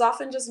 it was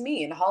often just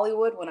me in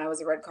Hollywood when I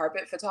was a red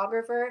carpet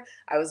photographer.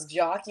 I was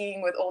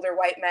jockeying with older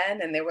white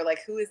men and they were like,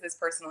 who is this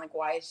person? Like,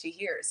 why is she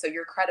here? So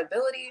your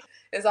credibility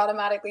is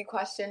automatically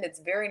questioned. It's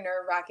very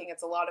nerve-wracking.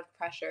 It's a lot of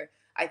pressure,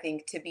 I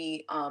think, to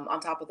be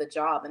on top of the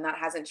job. And that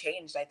hasn't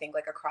changed, I think,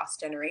 like across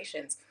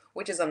generations,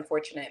 which is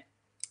unfortunate.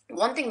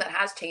 One thing that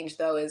has changed,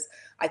 though, is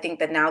I think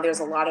that now there's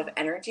a lot of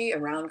energy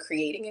around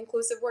creating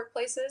inclusive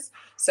workplaces.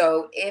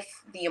 So if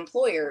the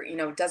employer, you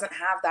know, doesn't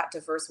have that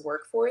diverse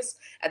workforce,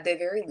 at the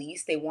very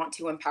least, they want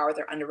to empower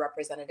their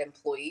underrepresented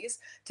employees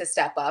to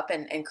step up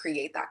and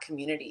create that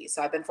community.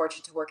 So I've been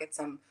fortunate to work at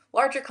some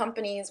larger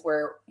companies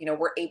where, you know,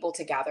 we're able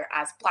to gather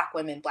as Black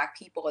women, Black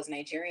people, as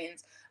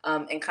Nigerians,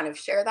 and kind of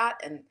share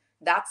that. And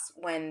that's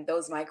when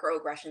those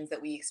microaggressions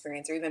that we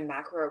experience, or even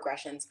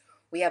macroaggressions,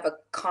 we have a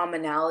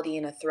commonality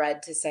and a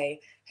thread to say,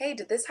 hey,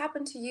 did this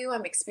happen to you?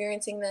 I'm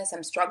experiencing this.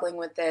 I'm struggling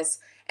with this.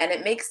 And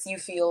it makes you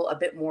feel a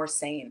bit more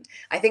sane.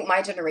 I think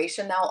my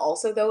generation now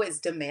also, though, is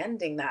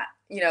demanding that.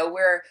 You know,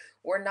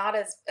 we're not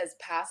as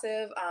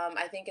passive,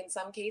 I think, in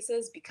some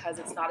cases, because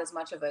it's not as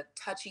much of a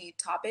touchy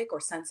topic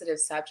or sensitive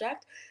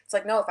subject. It's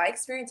like, no, if I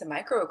experience a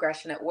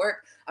microaggression at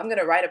work, I'm going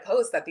to write a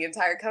post that the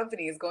entire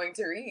company is going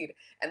to read.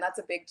 And that's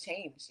a big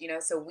change. You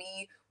know, so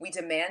we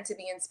demand to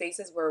be in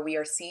spaces where we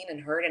are seen and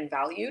heard and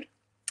valued.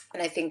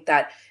 And I think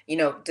that, you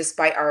know,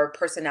 despite our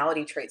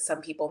personality traits,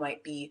 some people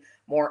might be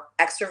more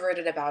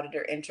extroverted about it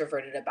or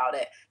introverted about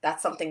it.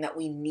 That's something that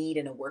we need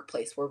in a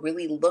workplace. We're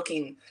really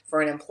looking for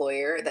an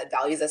employer that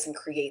values us and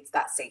creates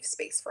that safe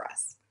space for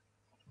us.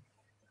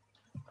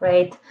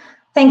 Great.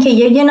 Thank you.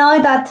 You know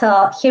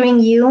that hearing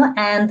you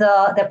and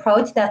the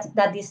approach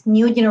that these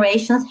new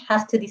generations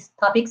has to these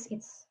topics,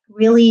 it's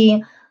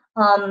really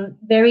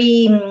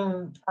very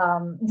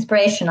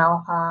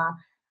inspirational.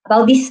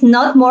 About this,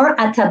 not more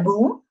a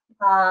taboo.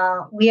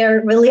 We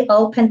are really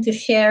open to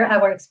share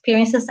our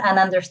experiences and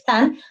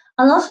understand,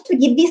 and also to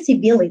give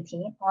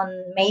visibility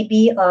on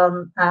maybe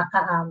a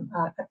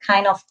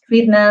kind of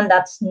treatment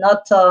that's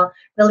not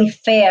really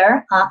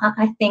fair.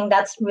 I think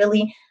that's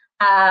really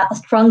a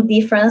strong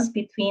difference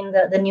between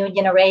the new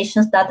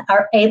generations that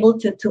are able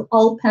to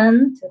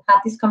open, to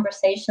have these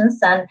conversations,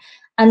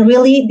 and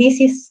really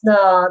this is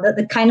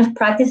the kind of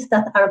practice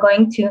that are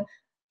going to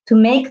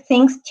make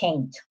things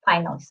change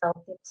finally. So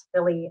it's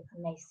really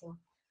amazing.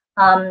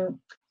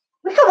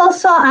 We have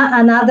also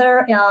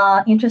another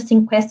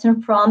interesting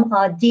question from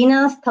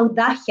Gina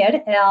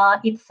Staudacher.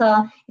 It's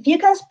if you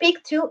can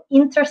speak to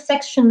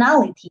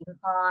intersectionality.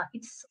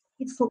 It's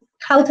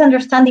how to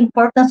understand the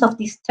importance of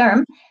this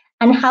term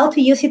and how to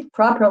use it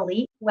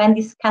properly when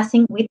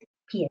discussing with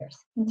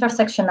peers.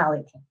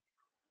 Intersectionality.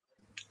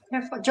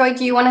 Joy,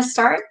 do you want to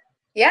start?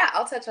 Yeah,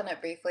 I'll touch on it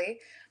briefly.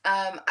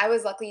 I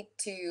was lucky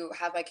to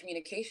have my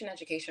communication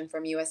education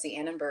from USC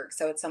Annenberg.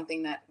 So it's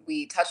something that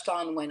we touched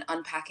on when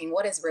unpacking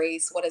what is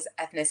race, what is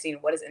ethnicity,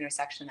 and what is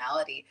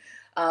intersectionality.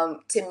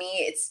 To me,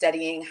 it's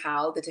studying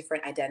how the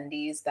different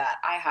identities that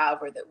I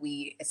have, or that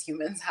we as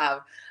humans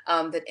have,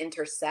 that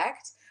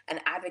intersect, and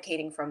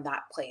advocating from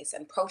that place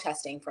and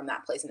protesting from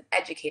that place and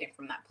educating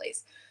from that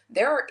place.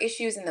 There are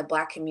issues in the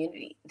Black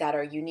community that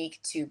are unique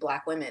to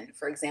Black women.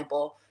 For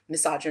example,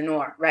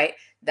 misogynoir, right?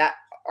 That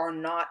are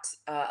not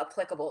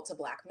applicable to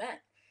Black men.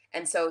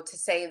 And so to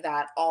say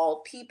that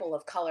all people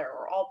of color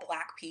or all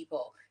Black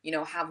people, you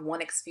know, have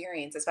one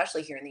experience,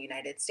 especially here in the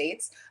United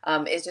States,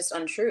 is just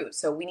untrue.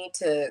 So we need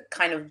to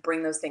kind of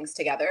bring those things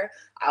together.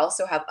 I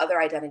also have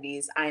other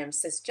identities. I am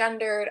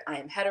cisgendered, I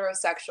am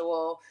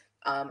heterosexual,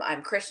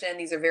 I'm Christian.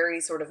 These are very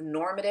sort of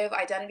normative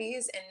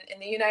identities in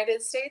the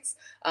United States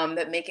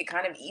that make it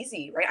kind of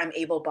easy, right? I'm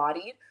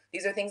able-bodied.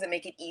 These are things that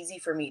make it easy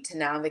for me to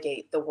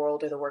navigate the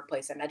world or the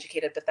workplace. I'm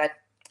educated, but that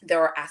there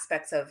are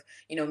aspects of,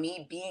 you know,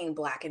 me being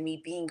Black and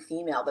me being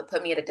female that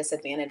put me at a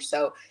disadvantage.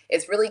 So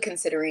it's really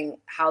considering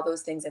how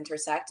those things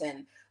intersect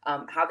and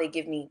how they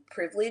give me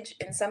privilege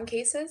in some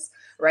cases,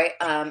 right?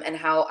 And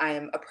how I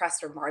am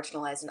oppressed or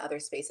marginalized in other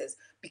spaces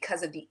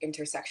because of the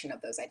intersection of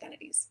those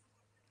identities.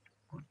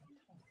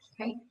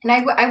 Right. And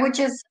I would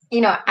just, you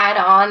know, add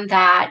on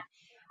that,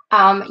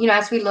 you know,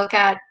 as we look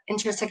at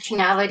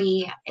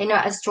intersectionality, you know,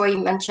 as Joy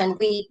mentioned,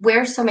 we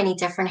wear so many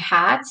different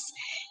hats.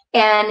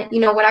 And,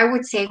 what I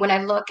would say when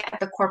I look at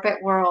the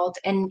corporate world,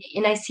 and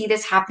I see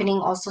this happening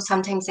also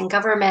sometimes in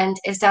government,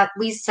 is that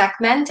we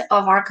segment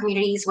of our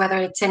communities, whether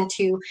it's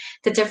into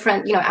the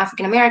different,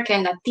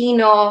 African-American,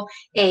 Latino,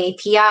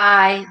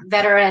 API,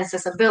 veterans,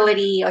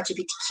 disability,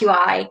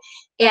 LGBTQI.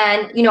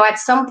 And, at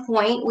some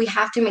point, we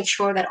have to make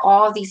sure that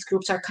all these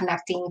groups are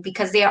connecting,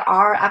 because there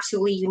are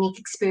absolutely unique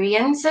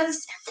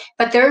experiences,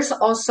 but there's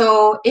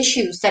also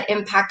issues that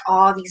impact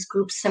all these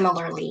groups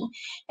similarly.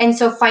 And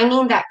so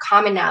finding that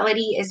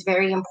commonality is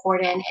very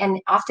important. And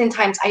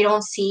oftentimes I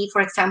don't see,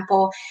 for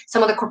example,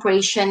 some of the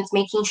corporations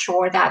making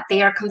sure that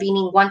they are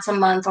convening once a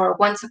month or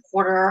once a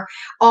quarter,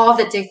 all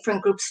the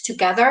different groups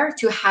together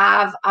to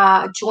have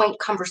a joint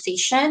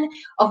conversation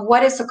of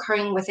what is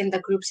occurring within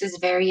the groups is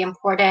very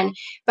important.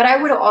 But I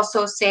would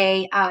also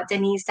say,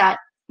 Denise, that,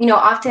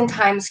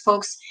 oftentimes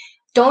folks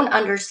don't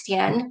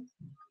understand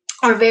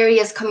our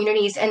various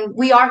communities, and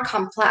we are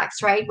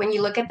complex, right? When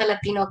you look at the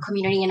Latino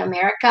community in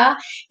America,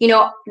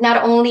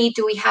 not only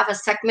do we have a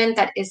segment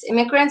that is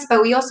immigrants,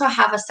 but we also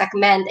have a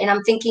segment, and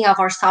I'm thinking of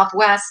our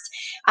Southwest,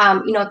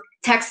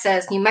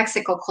 Texas, New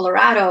Mexico,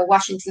 Colorado,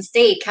 Washington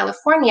State,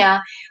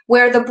 California,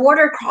 where the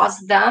border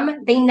crossed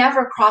them. They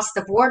never crossed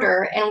the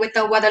border. And with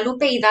the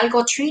Guadalupe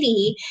Hidalgo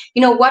Treaty,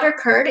 what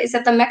occurred is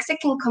that the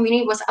Mexican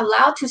community was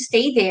allowed to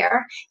stay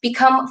there,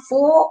 become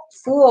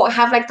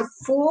have like the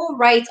full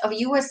rights of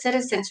U.S.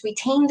 citizens,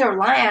 retain their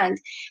land.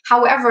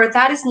 However,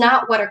 that is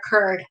not what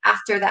occurred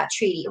after that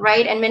treaty,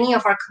 right? And many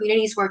of our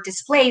communities were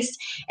displaced.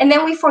 And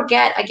then we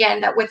forget,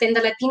 again, that within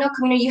the Latino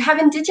community, you have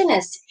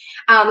indigenous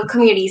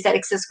communities that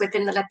exist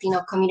within the Latino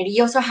community.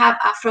 You also have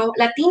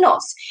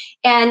Afro-Latinos.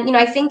 And,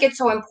 I think it's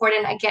so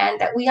important, again,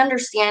 that we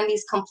understand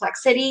these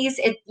complexities.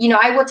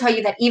 I will tell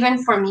you that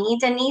even for me,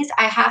 Denise,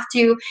 I have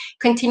to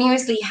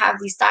continuously have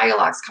these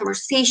dialogues,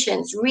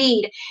 conversations,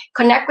 read,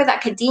 connect with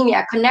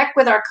academia, connect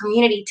with our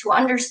community to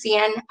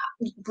understand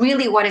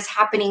really what is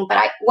happening.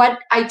 But what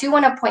I do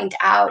want to point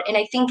out, and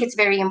I think it's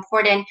very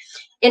important,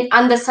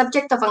 on the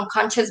subject of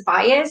unconscious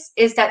bias,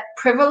 is that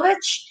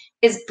privilege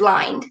is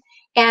blind.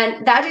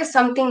 And that is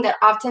something that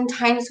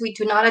oftentimes we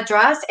do not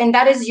address, and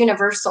that is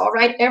universal,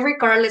 right?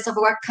 Regardless of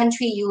what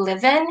country you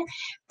live in,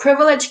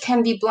 privilege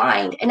can be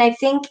blind. And I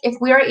think if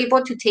we are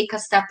able to take a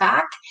step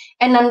back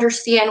and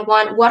understand,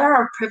 one, what are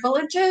our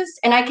privileges?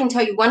 And I can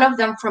tell you one of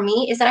them for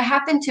me is that I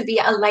happen to be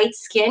a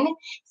light-skinned,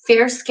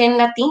 fair-skinned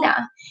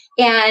Latina.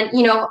 And,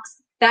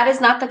 that is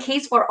not the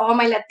case for all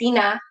my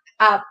Latina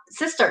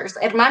sisters,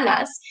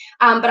 hermanas.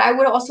 But I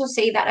would also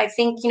say that I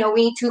think, we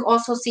need to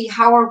also see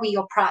how are we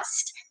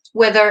oppressed,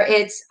 whether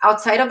it's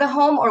outside of the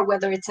home or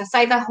whether it's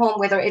inside the home,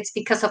 whether it's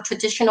because of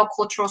traditional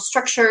cultural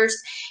structures,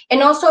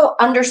 and also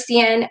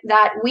understand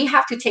that we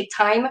have to take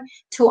time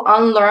to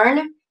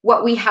unlearn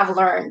what we have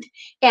learned.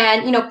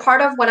 And,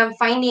 part of what I'm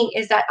finding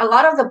is that a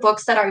lot of the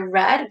books that I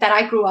read, that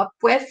I grew up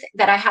with,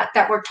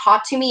 that were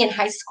taught to me in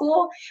high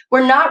school,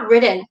 were not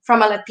written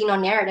from a Latino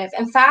narrative.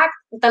 In fact,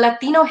 the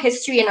Latino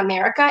history in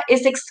America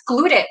is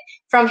excluded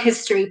from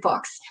history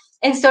books.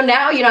 And so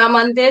now, I'm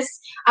on this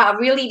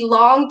really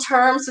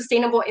long-term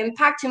sustainable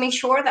impact to make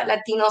sure that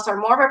Latinos are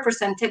more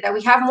represented, that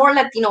we have more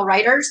Latino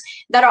writers,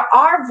 that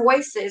our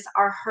voices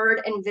are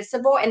heard and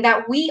visible, and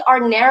that we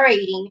are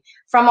narrating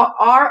from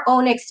our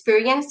own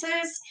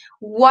experiences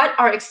what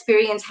our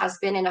experience has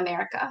been in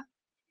America.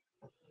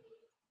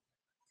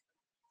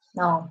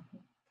 No,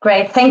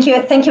 great. Thank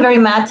you. Thank you very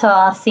much,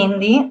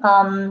 Sindy.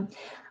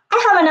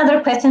 I have another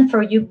question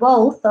for you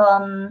both.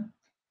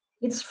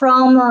 It's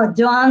from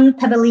Joan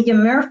Tabelilla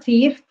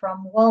Murphy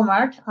from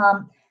Walmart.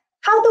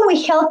 How do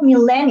we help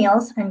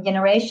millennials and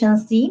Generation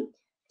Z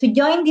to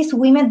join these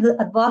women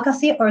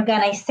advocacy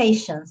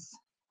organizations?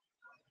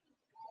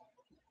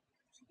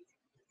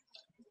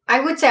 I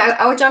would say,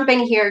 I would jump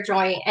in here,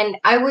 Joy, and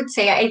I would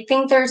say, I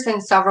think there's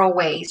in several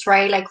ways,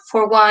 right? Like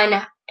for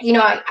one,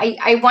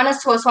 I want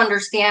us to also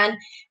understand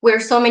where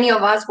so many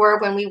of us were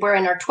when we were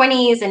in our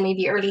 20s and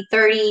maybe early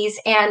 30s.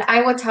 And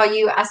I will tell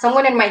you, as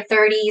someone in my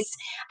 30s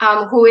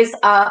who is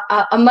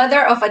a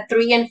mother of a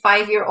 3- and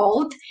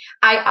 5-year-old,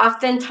 I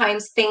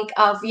oftentimes think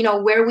of,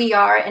 where we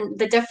are and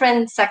the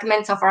different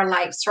segments of our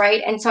lives,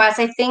 right? And so as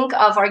I think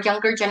of our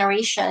younger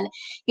generation,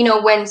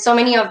 when so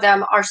many of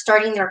them are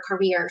starting their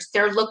careers,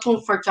 they're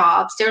looking for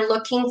jobs, they're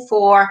looking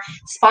for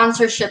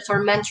sponsorships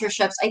or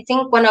mentorships. I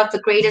think one of the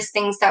greatest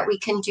things that we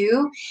can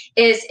do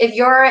is, if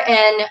you're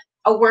in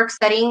a work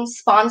setting,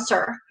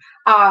 sponsor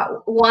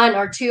 1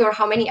 or 2 or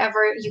how many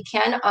ever you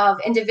can of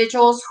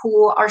individuals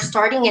who are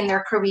starting in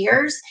their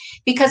careers,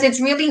 because it's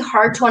really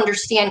hard to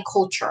understand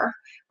culture,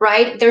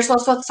 right? There's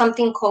also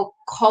something called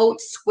code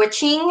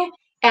switching.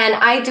 And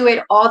I do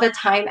it all the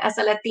time as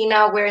a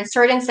Latina, where in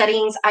certain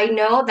settings, I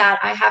know that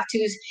I have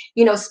to,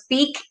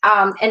 speak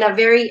in a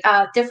very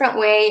different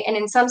way. And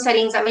in some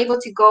settings, I'm able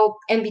to go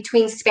in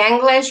between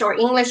Spanglish or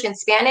English and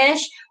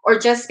Spanish, or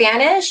just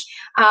Spanish,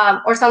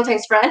 or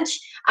sometimes French.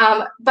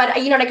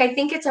 But, you know, like, I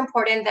think it's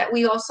important that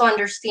we also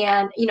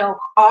understand, you know,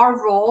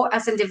 our role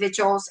as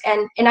individuals.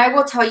 And I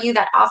will tell you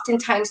that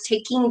oftentimes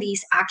taking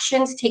these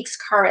actions takes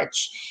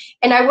courage.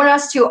 And I want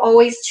us to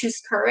always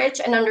choose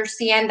courage and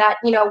understand that,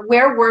 you know,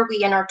 where were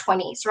we in our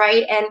 20s,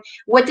 right? And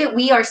what did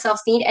we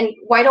ourselves need? And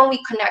why don't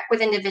we connect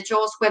with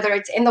individuals, whether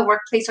it's in the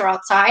workplace or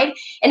outside,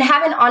 and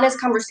have an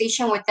honest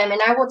conversation with them?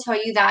 And I will tell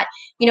you that,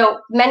 you know,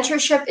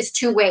 mentorship is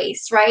two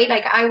ways, right?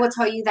 Like, I will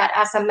tell you that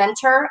as a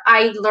mentor,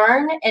 I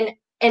learn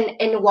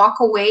and walk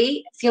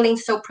away feeling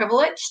so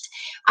privileged.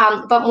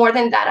 But more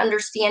than that,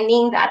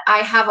 understanding that I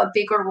have a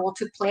bigger role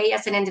to play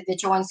as an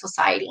individual in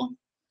society.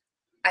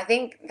 I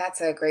think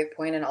that's a great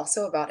point, and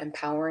also about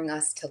empowering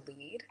us to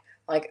lead.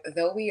 Like,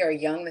 though we are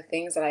young, the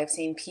things that I've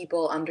seen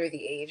people under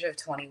the age of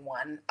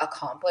 21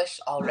 accomplish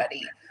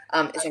already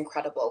is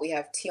incredible. We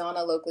have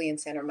Tiana locally in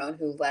San Ramon,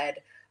 who led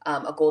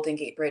a Golden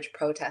Gate Bridge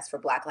protest for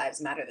Black Lives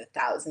Matter that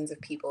thousands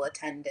of people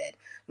attended.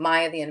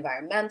 Maya, the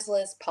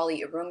environmentalist,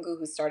 Polly Irungu,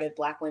 who started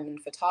Black Women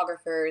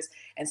Photographers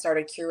and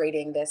started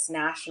curating this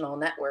national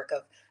network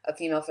of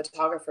female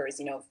photographers,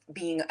 you know,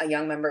 being a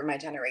young member of my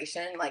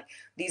generation. Like,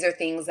 these are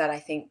things that I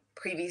think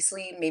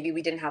previously maybe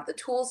we didn't have the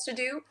tools to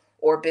do,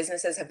 or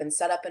businesses have been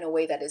set up in a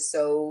way that is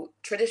so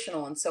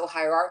traditional and so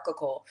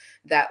hierarchical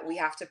that we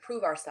have to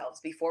prove ourselves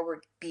before we're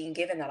being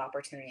given that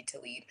opportunity to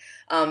lead.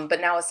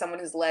 But now, as someone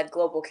who's led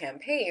global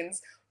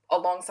campaigns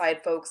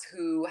alongside folks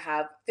who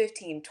have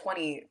 15,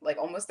 20, like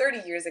almost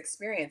 30 years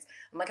experience,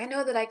 I'm like, I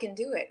know that I can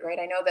do it, right?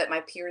 I know that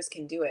my peers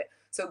can do it.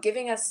 So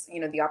giving us, you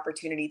know, the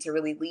opportunity to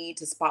really lead,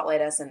 to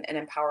spotlight us and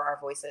empower our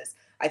voices,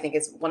 I think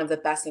is one of the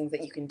best things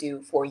that you can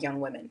do for young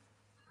women.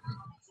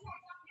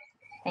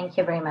 Thank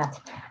you very much.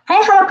 I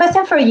have a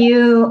question for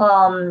you,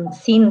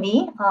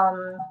 Sindy.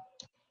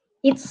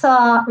 It's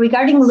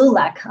regarding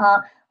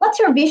LULAC. What's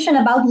your vision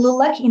about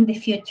LULAC in the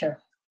future?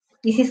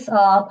 This is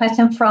a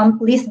question from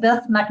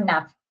Lisbeth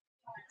McNabb.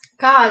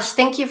 Gosh,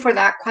 thank you for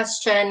that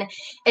question.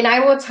 And I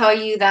will tell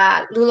you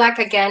that LULAC,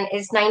 again,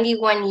 is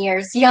 91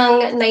 years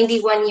young,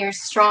 91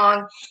 years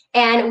strong,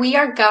 and we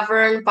are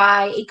governed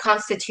by a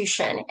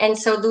constitution. And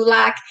so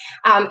LULAC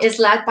is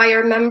led by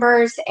our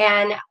members.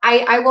 And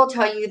I will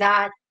tell you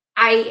that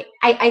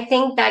I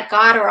think that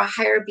God or a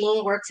higher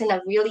being works in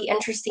a really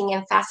interesting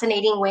and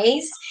fascinating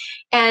ways.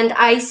 And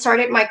I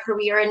started my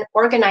career in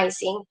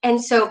organizing.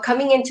 And so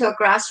coming into a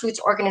grassroots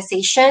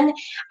organization,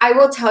 I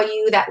will tell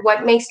you that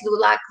what makes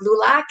LULAC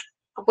LULAC,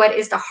 what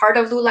is the heart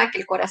of LULAC,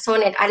 el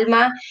corazón, el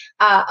alma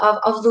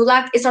of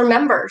LULAC, is our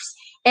members.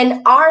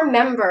 And our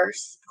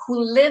members who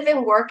live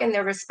and work in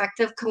their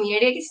respective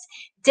communities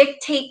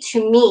dictate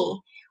to me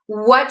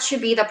what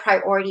should be the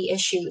priority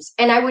issues,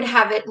 and I would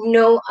have it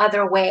no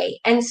other way.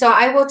 And so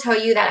I will tell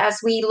you that as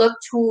we look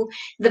to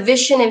the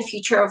vision and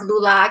future of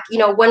LULAC, you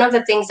know, one of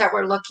the things that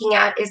we're looking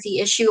at is the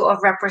issue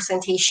of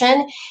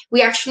representation.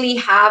 We actually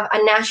have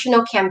a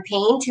national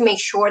campaign to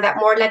make sure that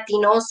more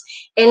Latinos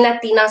and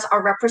Latinas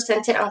are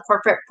represented on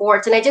corporate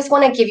boards. And I just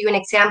want to give you an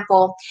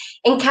example.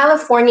 In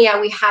California,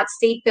 we had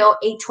State Bill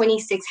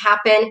 826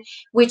 happen,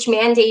 which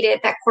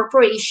mandated that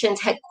corporations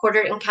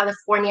headquartered in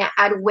California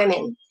add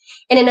women.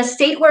 And in a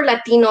state where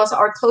Latinos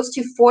are close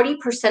to 40%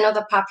 of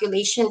the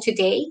population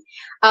today,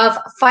 of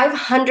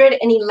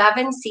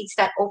 511 seats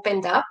that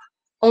opened up,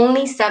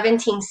 only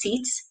 17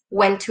 seats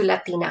went to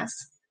Latinas.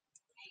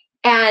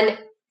 And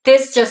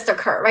this just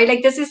occurred, right?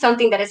 Like, this is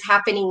something that is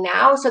happening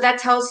now. So that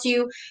tells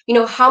you, you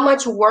know, how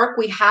much work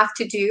we have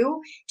to do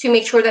to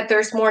make sure that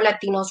there's more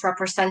Latinos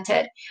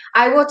represented.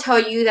 I will tell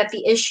you that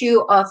the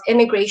issue of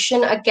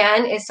immigration,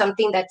 again, is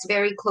something that's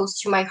very close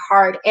to my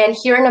heart. And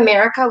here in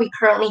America, we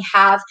currently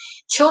have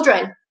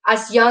children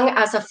as young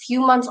as a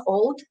few months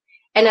old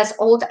and as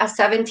old as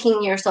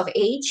 17 years of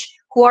age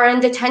who are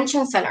in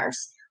detention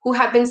centers, who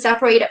have been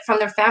separated from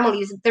their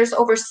families. There's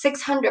over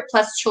 600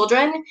 plus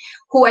children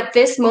who at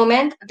this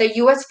moment, the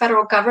US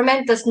federal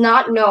government does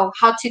not know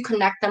how to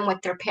connect them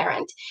with their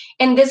parent.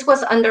 And this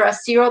was under a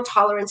zero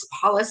tolerance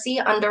policy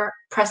under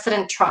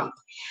President Trump.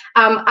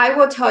 I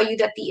will tell you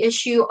that the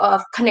issue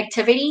of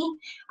connectivity,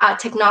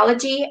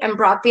 technology, and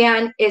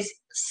broadband is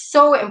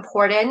so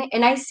important.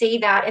 And I say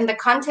that in the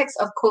context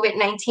of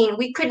COVID-19,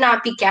 we could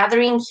not be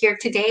gathering here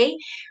today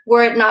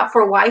were it not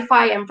for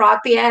Wi-Fi and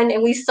broadband.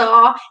 And we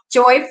saw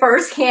joy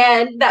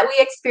firsthand that we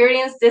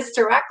experienced this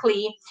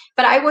directly.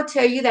 But I will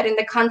tell you that in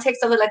the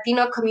context of the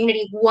Latino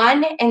community,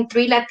 1 in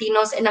 3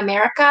 Latinos in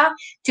America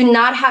do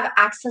not have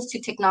access to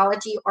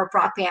technology or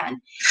broadband.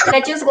 And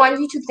I just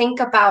want you to think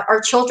about our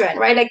children,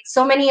 right? Like,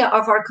 so many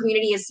of our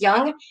community is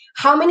young.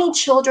 How many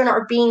children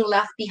are being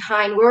left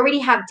behind? We already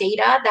have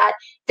data that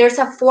there's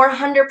a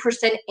 400%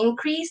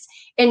 increase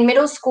in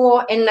middle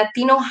school and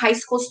Latino high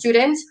school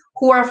students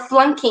who are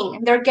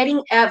flunking. They're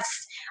getting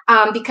Fs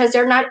because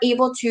they're not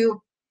able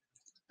to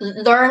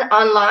learn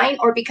online,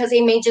 or because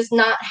they may just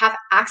not have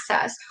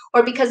access,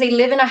 or because they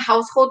live in a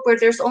household where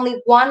there's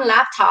only one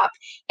laptop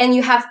and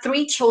you have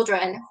 3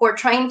 children who are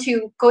trying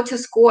to go to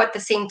school at the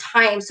same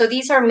time. So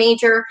these are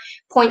major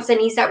points,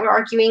 Denise, that we're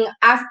arguing.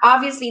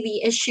 Obviously,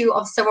 the issue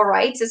of civil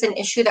rights is an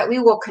issue that we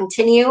will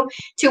continue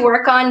to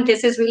work on.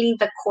 This is really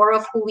the core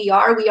of who we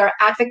are. We are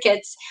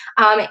advocates.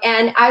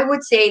 And I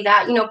would say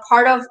that,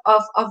 part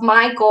of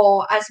my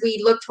goal as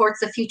we look towards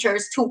the future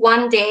is to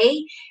one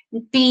day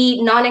be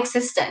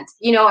non-existent.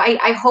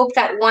 I hope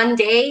that one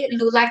day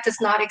LULAC does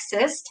not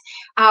exist,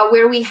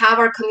 where we have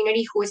our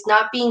community who is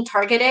not being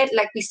targeted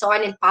like we saw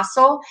in El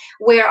Paso,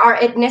 where our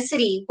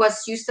ethnicity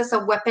was used as a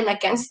weapon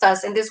against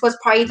us. And this was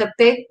probably the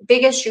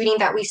biggest shooting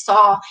that we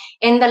saw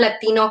in the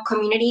Latino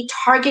community,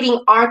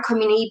 targeting our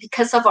community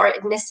because of our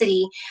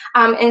ethnicity.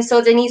 And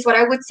so, Denise, what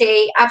I would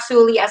say,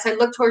 absolutely, as I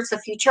look towards the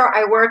future,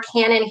 I work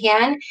hand in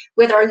hand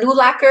with our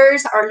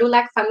LULACers, our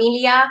LULAC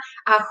familia,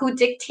 who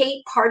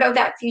dictate part of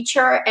that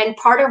future. And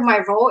part of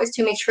my role is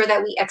to make sure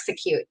that we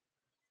execute.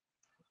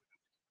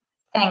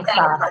 Thanks.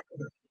 I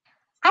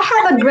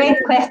have a great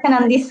question,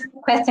 and this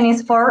question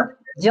is for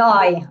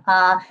Joy.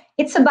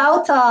 It's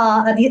about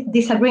a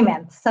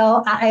disagreement.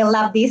 So I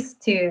love this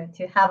to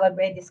have a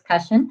great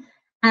discussion.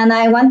 And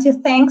I want to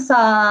thank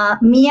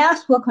Mia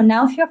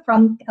Swokonaufia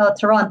from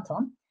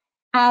Toronto.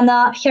 And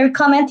her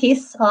comment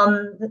is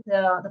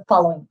the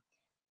following.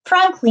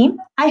 Frankly,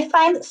 I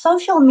find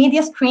social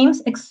media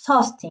streams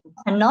exhausting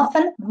and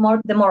often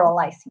more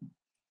demoralizing.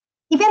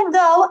 Even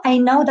though I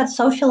know that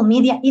social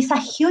media is a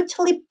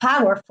hugely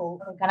powerful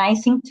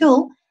organizing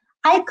tool,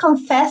 I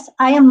confess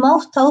I am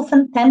most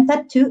often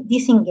tempted to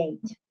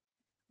disengage.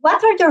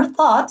 What are your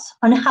thoughts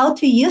on how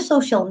to use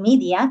social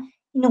media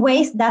in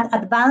ways that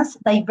advance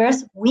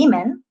diverse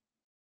women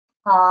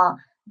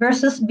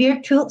versus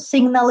virtue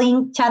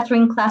signaling,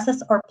 chattering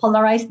classes, or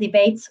polarized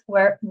debates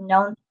where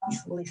none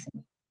is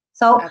listening?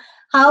 So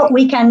how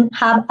we can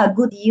have a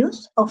good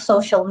use of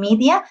social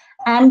media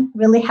and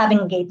really have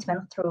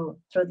engagement through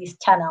this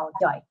channel,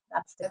 Joy?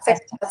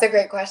 That's a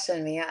great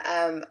question,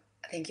 Mia.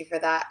 Thank you for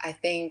that. I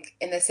think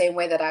in the same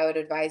way that I would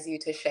advise you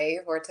to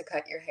shave or to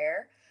cut your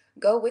hair,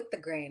 go with the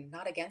grain,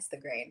 not against the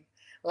grain.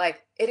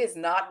 Like, it is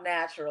not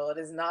natural. It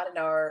is not in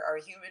our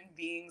human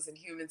beings and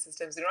human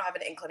systems. We don't have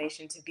an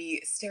inclination to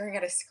be staring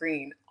at a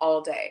screen all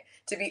day,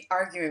 to be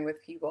arguing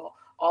with people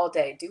all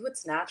day. Do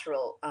what's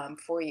natural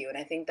for you. And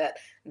I think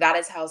that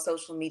is how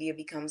social media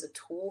becomes a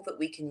tool that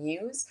we can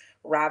use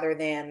rather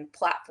than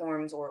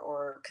platforms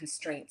or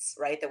constraints,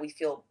 right, that we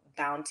feel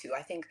bound to.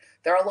 I think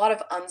there are a lot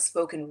of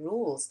unspoken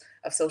rules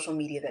of social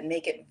media that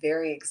make it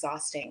very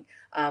exhausting,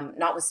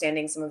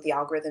 notwithstanding some of the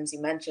algorithms you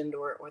mentioned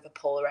or the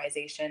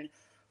polarization.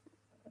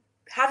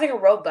 Having a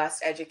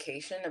robust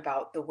education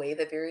about the way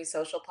that various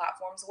social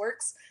platforms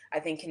works, I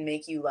think can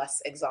make you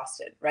less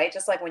exhausted, right?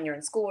 Just like when you're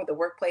in school or the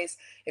workplace,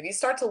 if you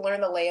start to learn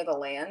the lay of the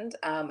land,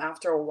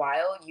 after a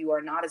while, you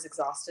are not as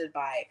exhausted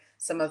by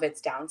some of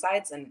its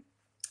downsides. And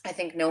I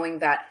think knowing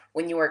that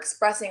when you are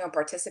expressing or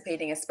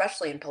participating,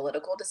 especially in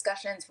political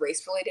discussions,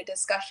 race-related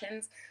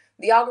discussions,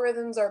 the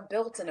algorithms are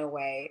built in a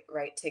way,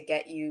 right, to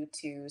get you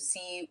to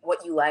see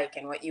what you like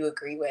and what you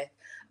agree with,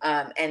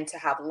 and to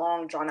have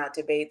long, drawn-out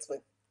debates with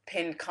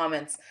pinned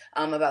comments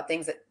about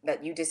things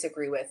that you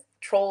disagree with.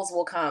 Trolls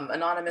will come,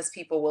 anonymous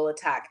people will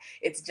attack.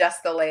 It's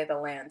just the lay of the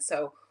land.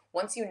 So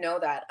once you know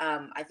that,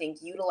 I think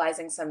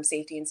utilizing some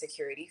safety and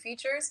security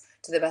features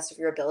to the best of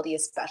your ability,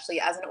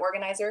 especially as an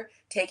organizer,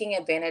 taking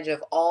advantage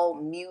of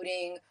all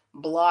muting,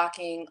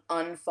 blocking,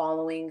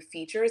 unfollowing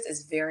features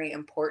is very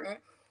important.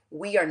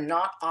 We are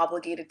not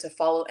obligated to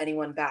follow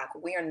anyone back.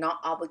 We are not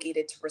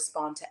obligated to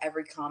respond to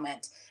every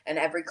comment and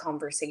every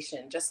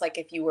conversation. Just like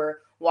if you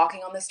were walking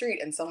on the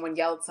street and someone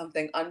yelled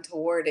something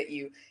untoward at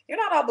you, you're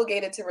not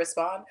obligated to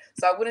respond.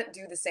 So I wouldn't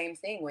do the same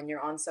thing when you're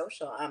on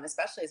social,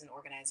 especially as an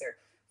organizer.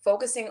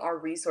 Focusing our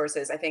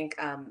resources, I think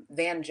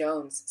Van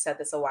Jones said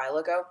this a while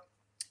ago,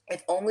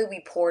 if only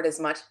we poured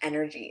as much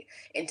energy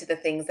into the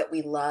things that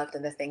we loved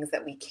and the things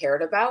that we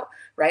cared about,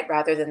 right,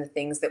 rather than the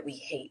things that we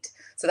hate.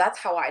 So that's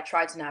how I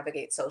try to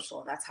navigate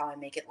social, and that's how I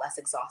make it less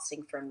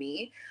exhausting for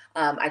me.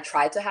 I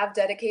try to have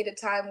dedicated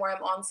time where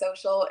I'm on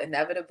social.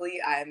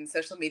 Inevitably, I'm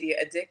social media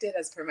addicted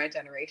as per my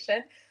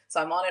generation.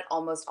 So I'm on it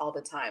almost all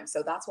the time.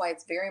 So that's why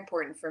it's very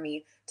important for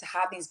me to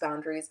have these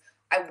boundaries.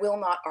 I will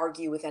not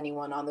argue with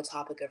anyone on the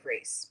topic of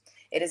race.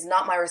 It is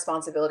not my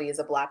responsibility as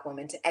a Black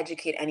woman to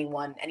educate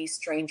anyone, any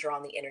stranger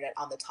on the internet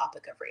on the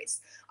topic of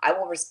race. I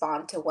will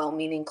respond to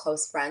well-meaning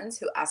close friends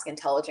who ask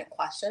intelligent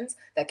questions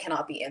that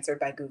cannot be answered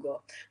by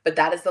Google. But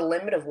that is the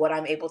limit of what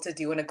I'm able to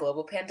do in a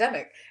global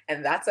pandemic,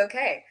 and that's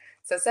okay.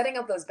 So setting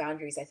up those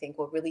boundaries, I think,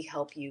 will really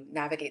help you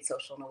navigate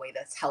social in a way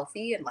that's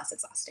healthy and less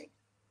exhausting.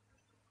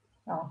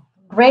 Oh,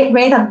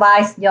 great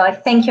advice, Joy.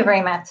 Thank you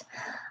very much.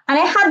 And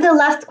I had the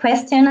last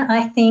question.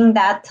 I think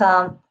that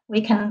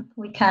we can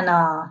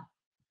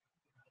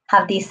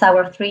have this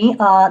hour 3.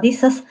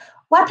 This is,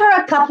 what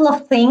are a couple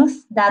of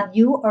things that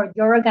you or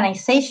your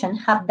organization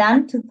have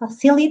done to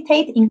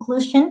facilitate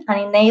inclusion and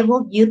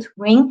enable you to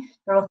bring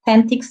your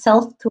authentic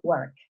self to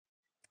work?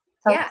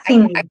 So, Yeah,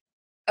 Sindy.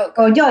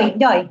 Oh,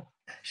 Joy.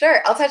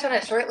 Sure, I'll touch on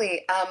it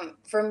shortly.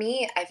 For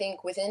me, I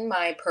think within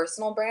my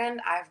personal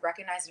brand, I've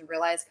recognized and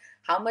realized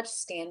how much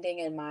standing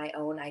in my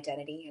own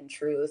identity and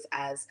truth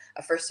as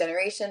a first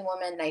generation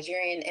woman,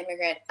 Nigerian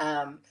immigrant,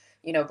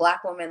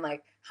 Black woman,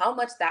 like how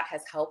much that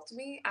has helped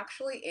me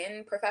actually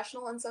in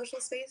professional and social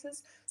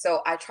spaces.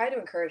 So I try to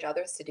encourage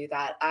others to do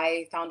that.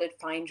 I founded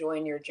Find Joy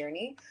in Your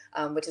Journey,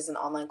 which is an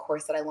online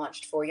course that I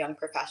launched for young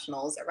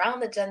professionals around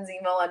the Gen Z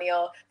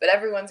millennial, but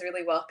everyone's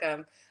really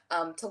welcome.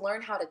 To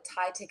learn how to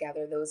tie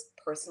together those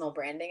personal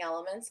branding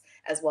elements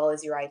as well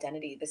as your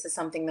identity. This is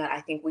something that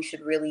I think we should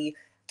really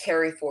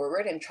carry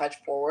forward and trudge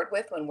forward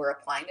with when we're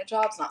applying to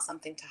jobs, not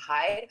something to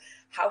hide.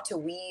 How to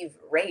weave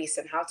race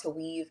and how to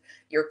weave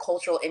your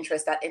cultural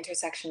interest, that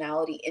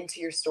intersectionality into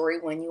your story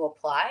when you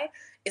apply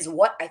is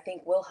what I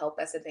think will help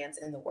us advance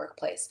in the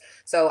workplace.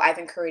 So I've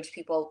encouraged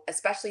people,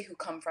 especially who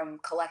come from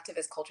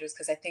collectivist cultures,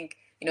 because I think,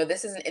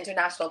 this is an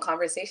international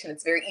conversation.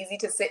 It's very easy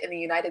to sit in the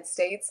United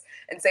States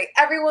and say,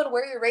 everyone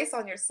wear your race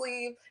on your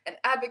sleeve and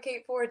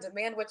advocate for and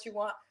demand what you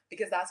want,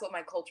 because that's what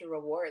my culture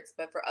rewards.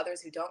 But for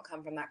others who don't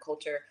come from that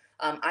culture,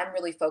 I'm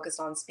really focused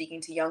on speaking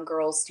to young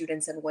girls,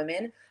 students, and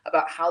women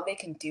about how they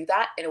can do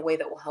that in a way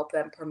that will help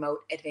them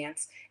promote,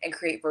 advance, and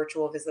create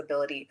virtual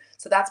visibility.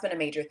 So that's been a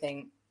major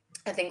thing.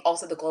 I think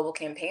also the global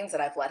campaigns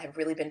that I've led have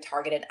really been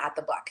targeted at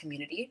the Black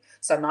community.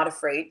 So I'm not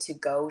afraid to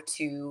go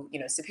to,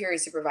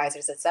 superiors,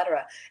 supervisors, et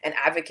cetera, and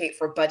advocate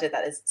for budget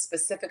that is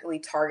specifically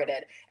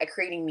targeted at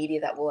creating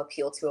media that will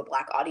appeal to a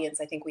Black audience.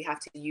 I think we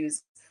have to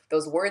use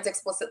those words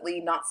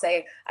explicitly, not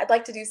say, I'd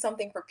like to do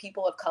something for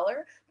people of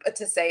color, but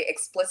to say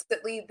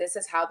explicitly, this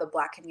is how the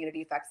Black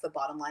community affects the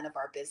bottom line of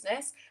our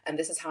business. And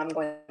this is how I'm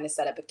going to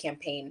set up a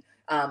campaign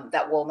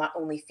that will not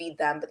only feed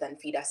them, but then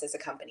feed us as a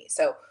company.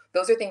 So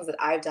those are things that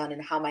I've done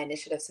and how my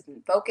initiatives have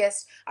been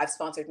focused. I've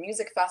sponsored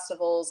music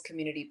festivals,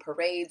 community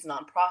parades,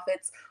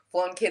 nonprofits,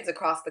 flown kids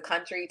across the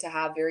country to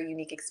have very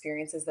unique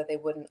experiences that they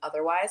wouldn't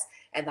otherwise.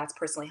 And that's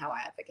personally how I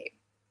advocate.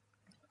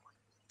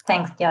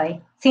 Thanks, Joy.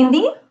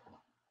 Sindy?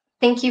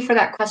 Thank you for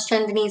that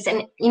question, Denise.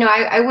 And,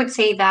 I would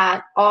say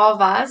that all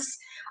of us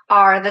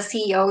are the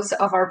CEOs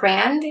of our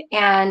brand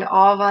and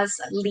all of us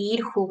lead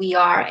who we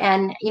are.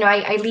 And,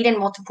 I lead in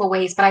multiple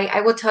ways, but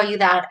I will tell you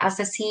that as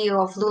the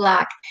CEO of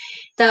LULAC,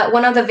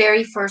 one of the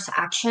very first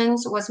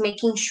actions was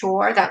making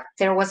sure that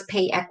there was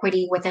pay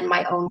equity within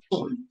my own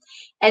team.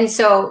 And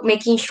so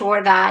making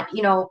sure that,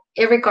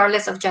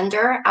 regardless of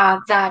gender,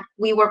 that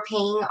we were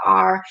paying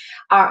our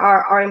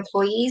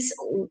employees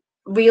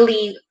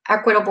really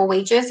equitable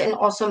wages, and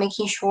also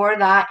making sure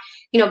that,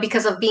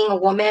 because of being a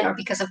woman or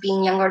because of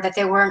being younger, that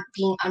they weren't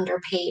being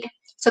underpaid.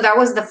 So that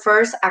was the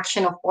first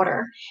action of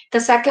order. The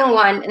second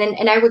one,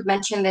 and I would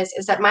mention this,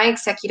 is that my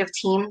executive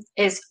team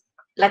is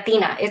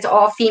Latina. It's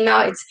all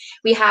female.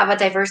 We have a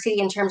diversity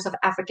in terms of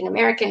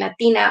African-American,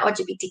 Latina,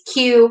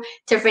 LGBTQ,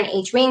 different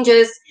age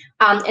ranges.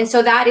 And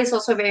so that is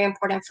also very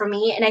important for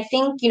me. And I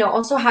think,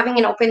 also having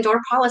an open door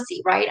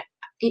policy, right?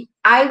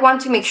 I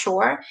want to make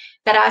sure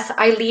that as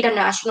I lead a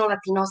national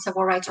Latino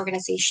civil rights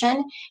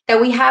organization, that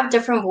we have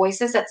different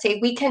voices that say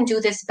we can do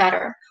this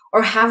better,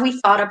 or have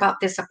we thought about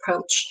this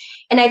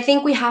approach? And I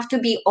think we have to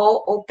be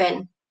all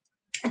open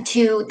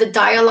to the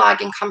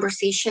dialogue and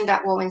conversation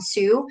that will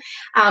ensue.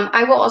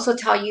 I will also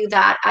tell you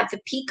that at the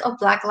peak of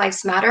Black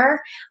Lives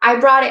Matter, I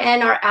brought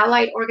in our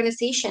allied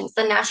organizations,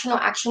 the National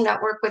Action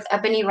Network with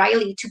Ebony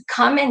Riley, to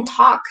come and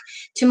talk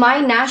to my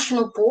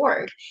national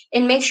board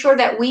and make sure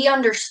that we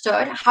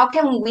understood, how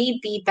can we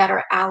be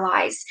better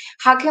allies?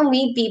 How can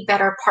we be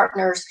better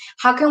partners?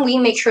 How can we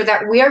make sure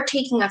that we are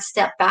taking a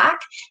step back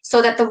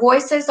so that the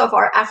voices of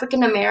our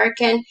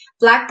African-American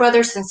Black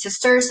brothers and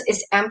sisters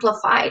is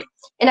amplified?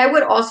 And I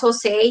would also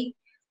say,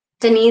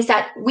 Denise,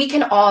 that we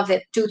can all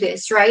do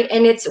this, right?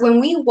 And it's when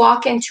we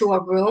walk into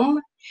a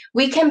room,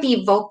 we can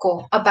be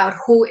vocal about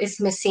who is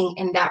missing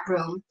in that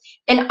room.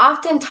 And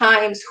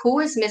oftentimes, who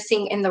is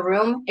missing in the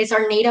room is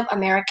our Native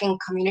American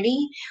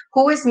community.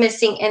 Who is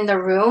missing in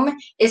the room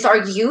is our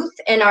youth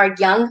and our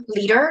young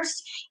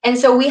leaders. And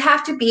so we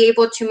have to be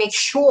able to make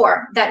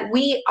sure that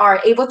we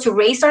are able to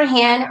raise our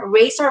hand,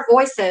 raise our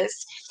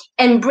voices,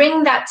 and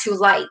bring that to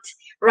light.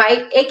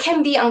 Right? It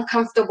can be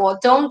uncomfortable.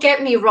 Don't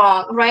get me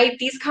wrong, right?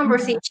 These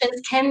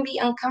conversations can be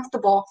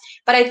uncomfortable,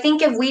 but I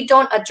think if we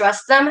don't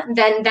address them,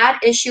 then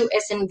that issue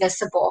is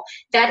invisible.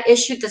 That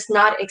issue does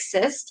not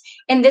exist.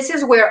 And this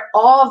is where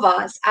all of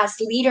us as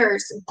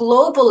leaders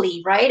globally,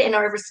 right, in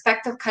our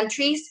respective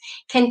countries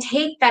can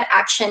take that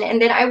action.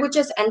 And then I would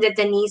just end it,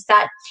 Denise,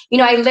 that,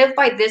 I live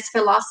by this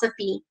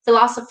philosophy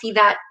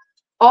that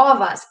all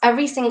of us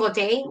every single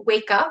day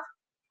wake up,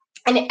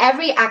 and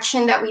every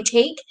action that we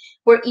take,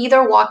 we're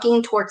either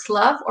walking towards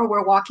love or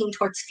we're walking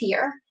towards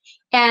fear.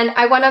 And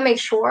I want to make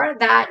sure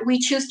that we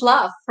choose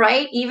love,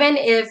 right? Even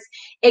if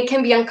it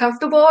can be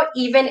uncomfortable,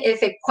 even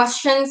if it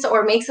questions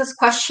or makes us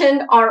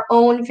question our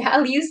own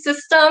value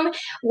system,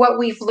 what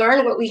we've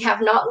learned, what we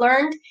have not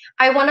learned,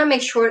 I want to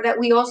make sure that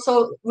we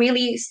also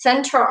really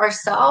center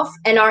ourselves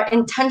and are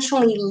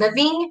intentionally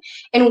living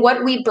in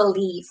what we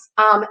believe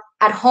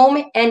at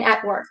home and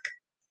at work.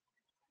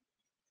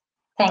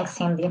 Thanks,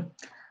 Sindy.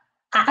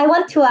 I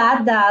want to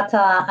add that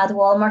at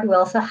Walmart we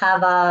also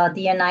have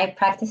D&I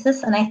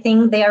practices, and I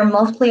think they are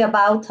mostly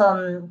about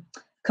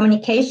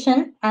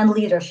communication and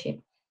leadership.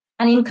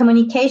 And in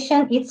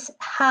communication, it's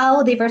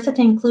how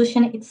diversity and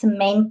inclusion is the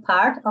main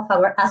part of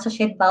our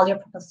associate value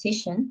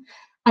proposition.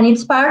 And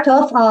it's part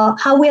of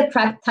how we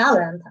attract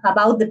talent,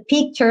 about the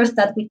pictures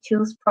that we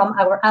choose from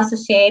our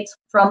associates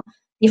from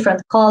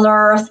different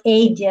colors,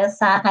 ages,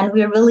 and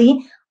we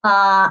really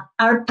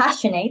are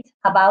passionate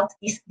about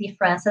these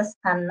differences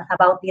and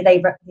about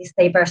this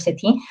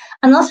diversity.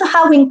 And also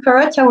how we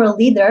encourage our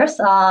leaders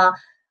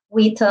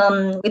with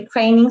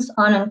trainings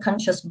on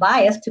unconscious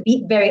bias to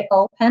be very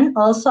open.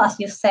 Also, as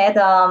you said,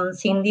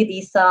 Sindy,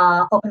 this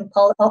open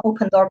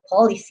door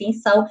policy.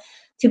 So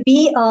to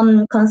be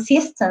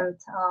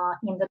consistent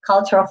in the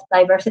culture of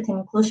diversity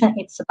and inclusion,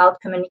 it's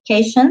about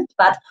communication,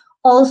 but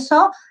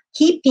also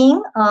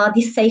keeping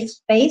this safe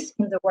space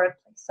in the workplace.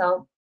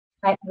 So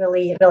I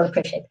really, really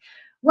appreciate it.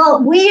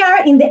 Well, we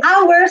are in the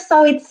hour,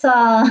 so it's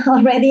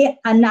already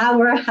an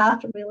hour and a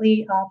half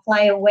really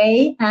fly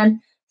away.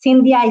 And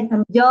Sindy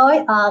and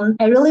Joy,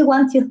 I really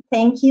want to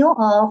thank you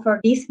for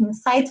this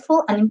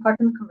insightful and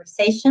important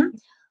conversation.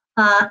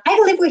 I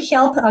believe we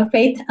helped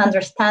create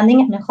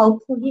understanding and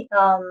hopefully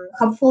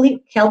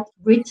help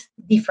bridge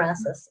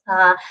differences.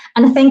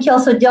 And thank you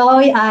also,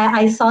 Joy.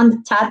 I saw in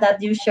the chat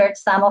that you shared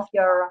some of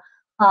your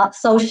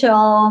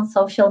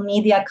social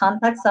media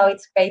contacts, so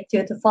it's great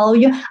to follow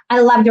you.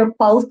 I love your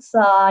posts,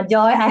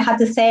 Joy. I have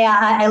to say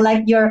I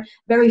like you're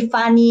very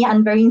funny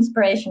and very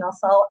inspirational,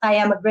 so I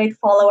am a great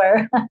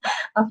follower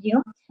of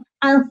you.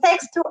 And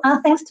thanks to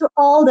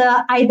all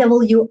the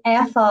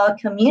IWF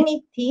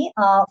community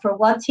for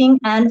watching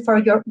and for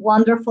your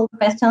wonderful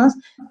questions.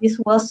 This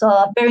was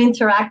very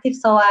interactive,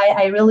 so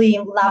I really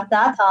love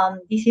that.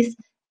 This is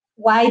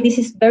why this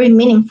is very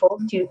meaningful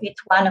to each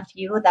one of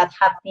you that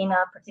have been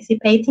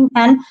participating.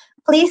 And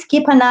please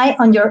keep an eye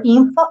on your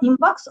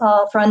inbox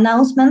for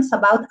announcements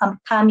about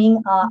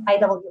upcoming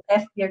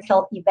IWF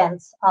virtual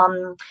events.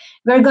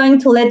 We're going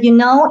to let you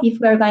know if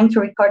we're going to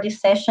record this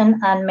session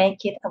and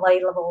make it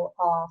available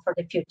for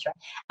the future.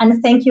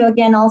 And thank you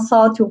again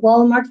also to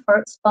Walmart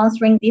for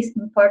sponsoring this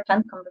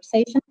important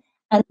conversation.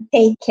 And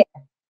take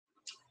care.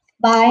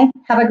 Bye.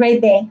 Have a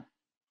great day.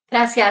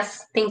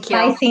 Gracias. Thank you.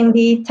 Bye,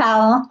 Sindy.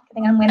 Chao. Que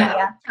tengan buen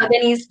día. Chao,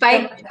 Denise.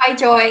 Bye,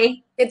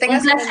 Joy. Que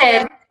tengas un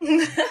placer.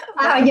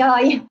 Chao,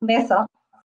 Joy. Beso.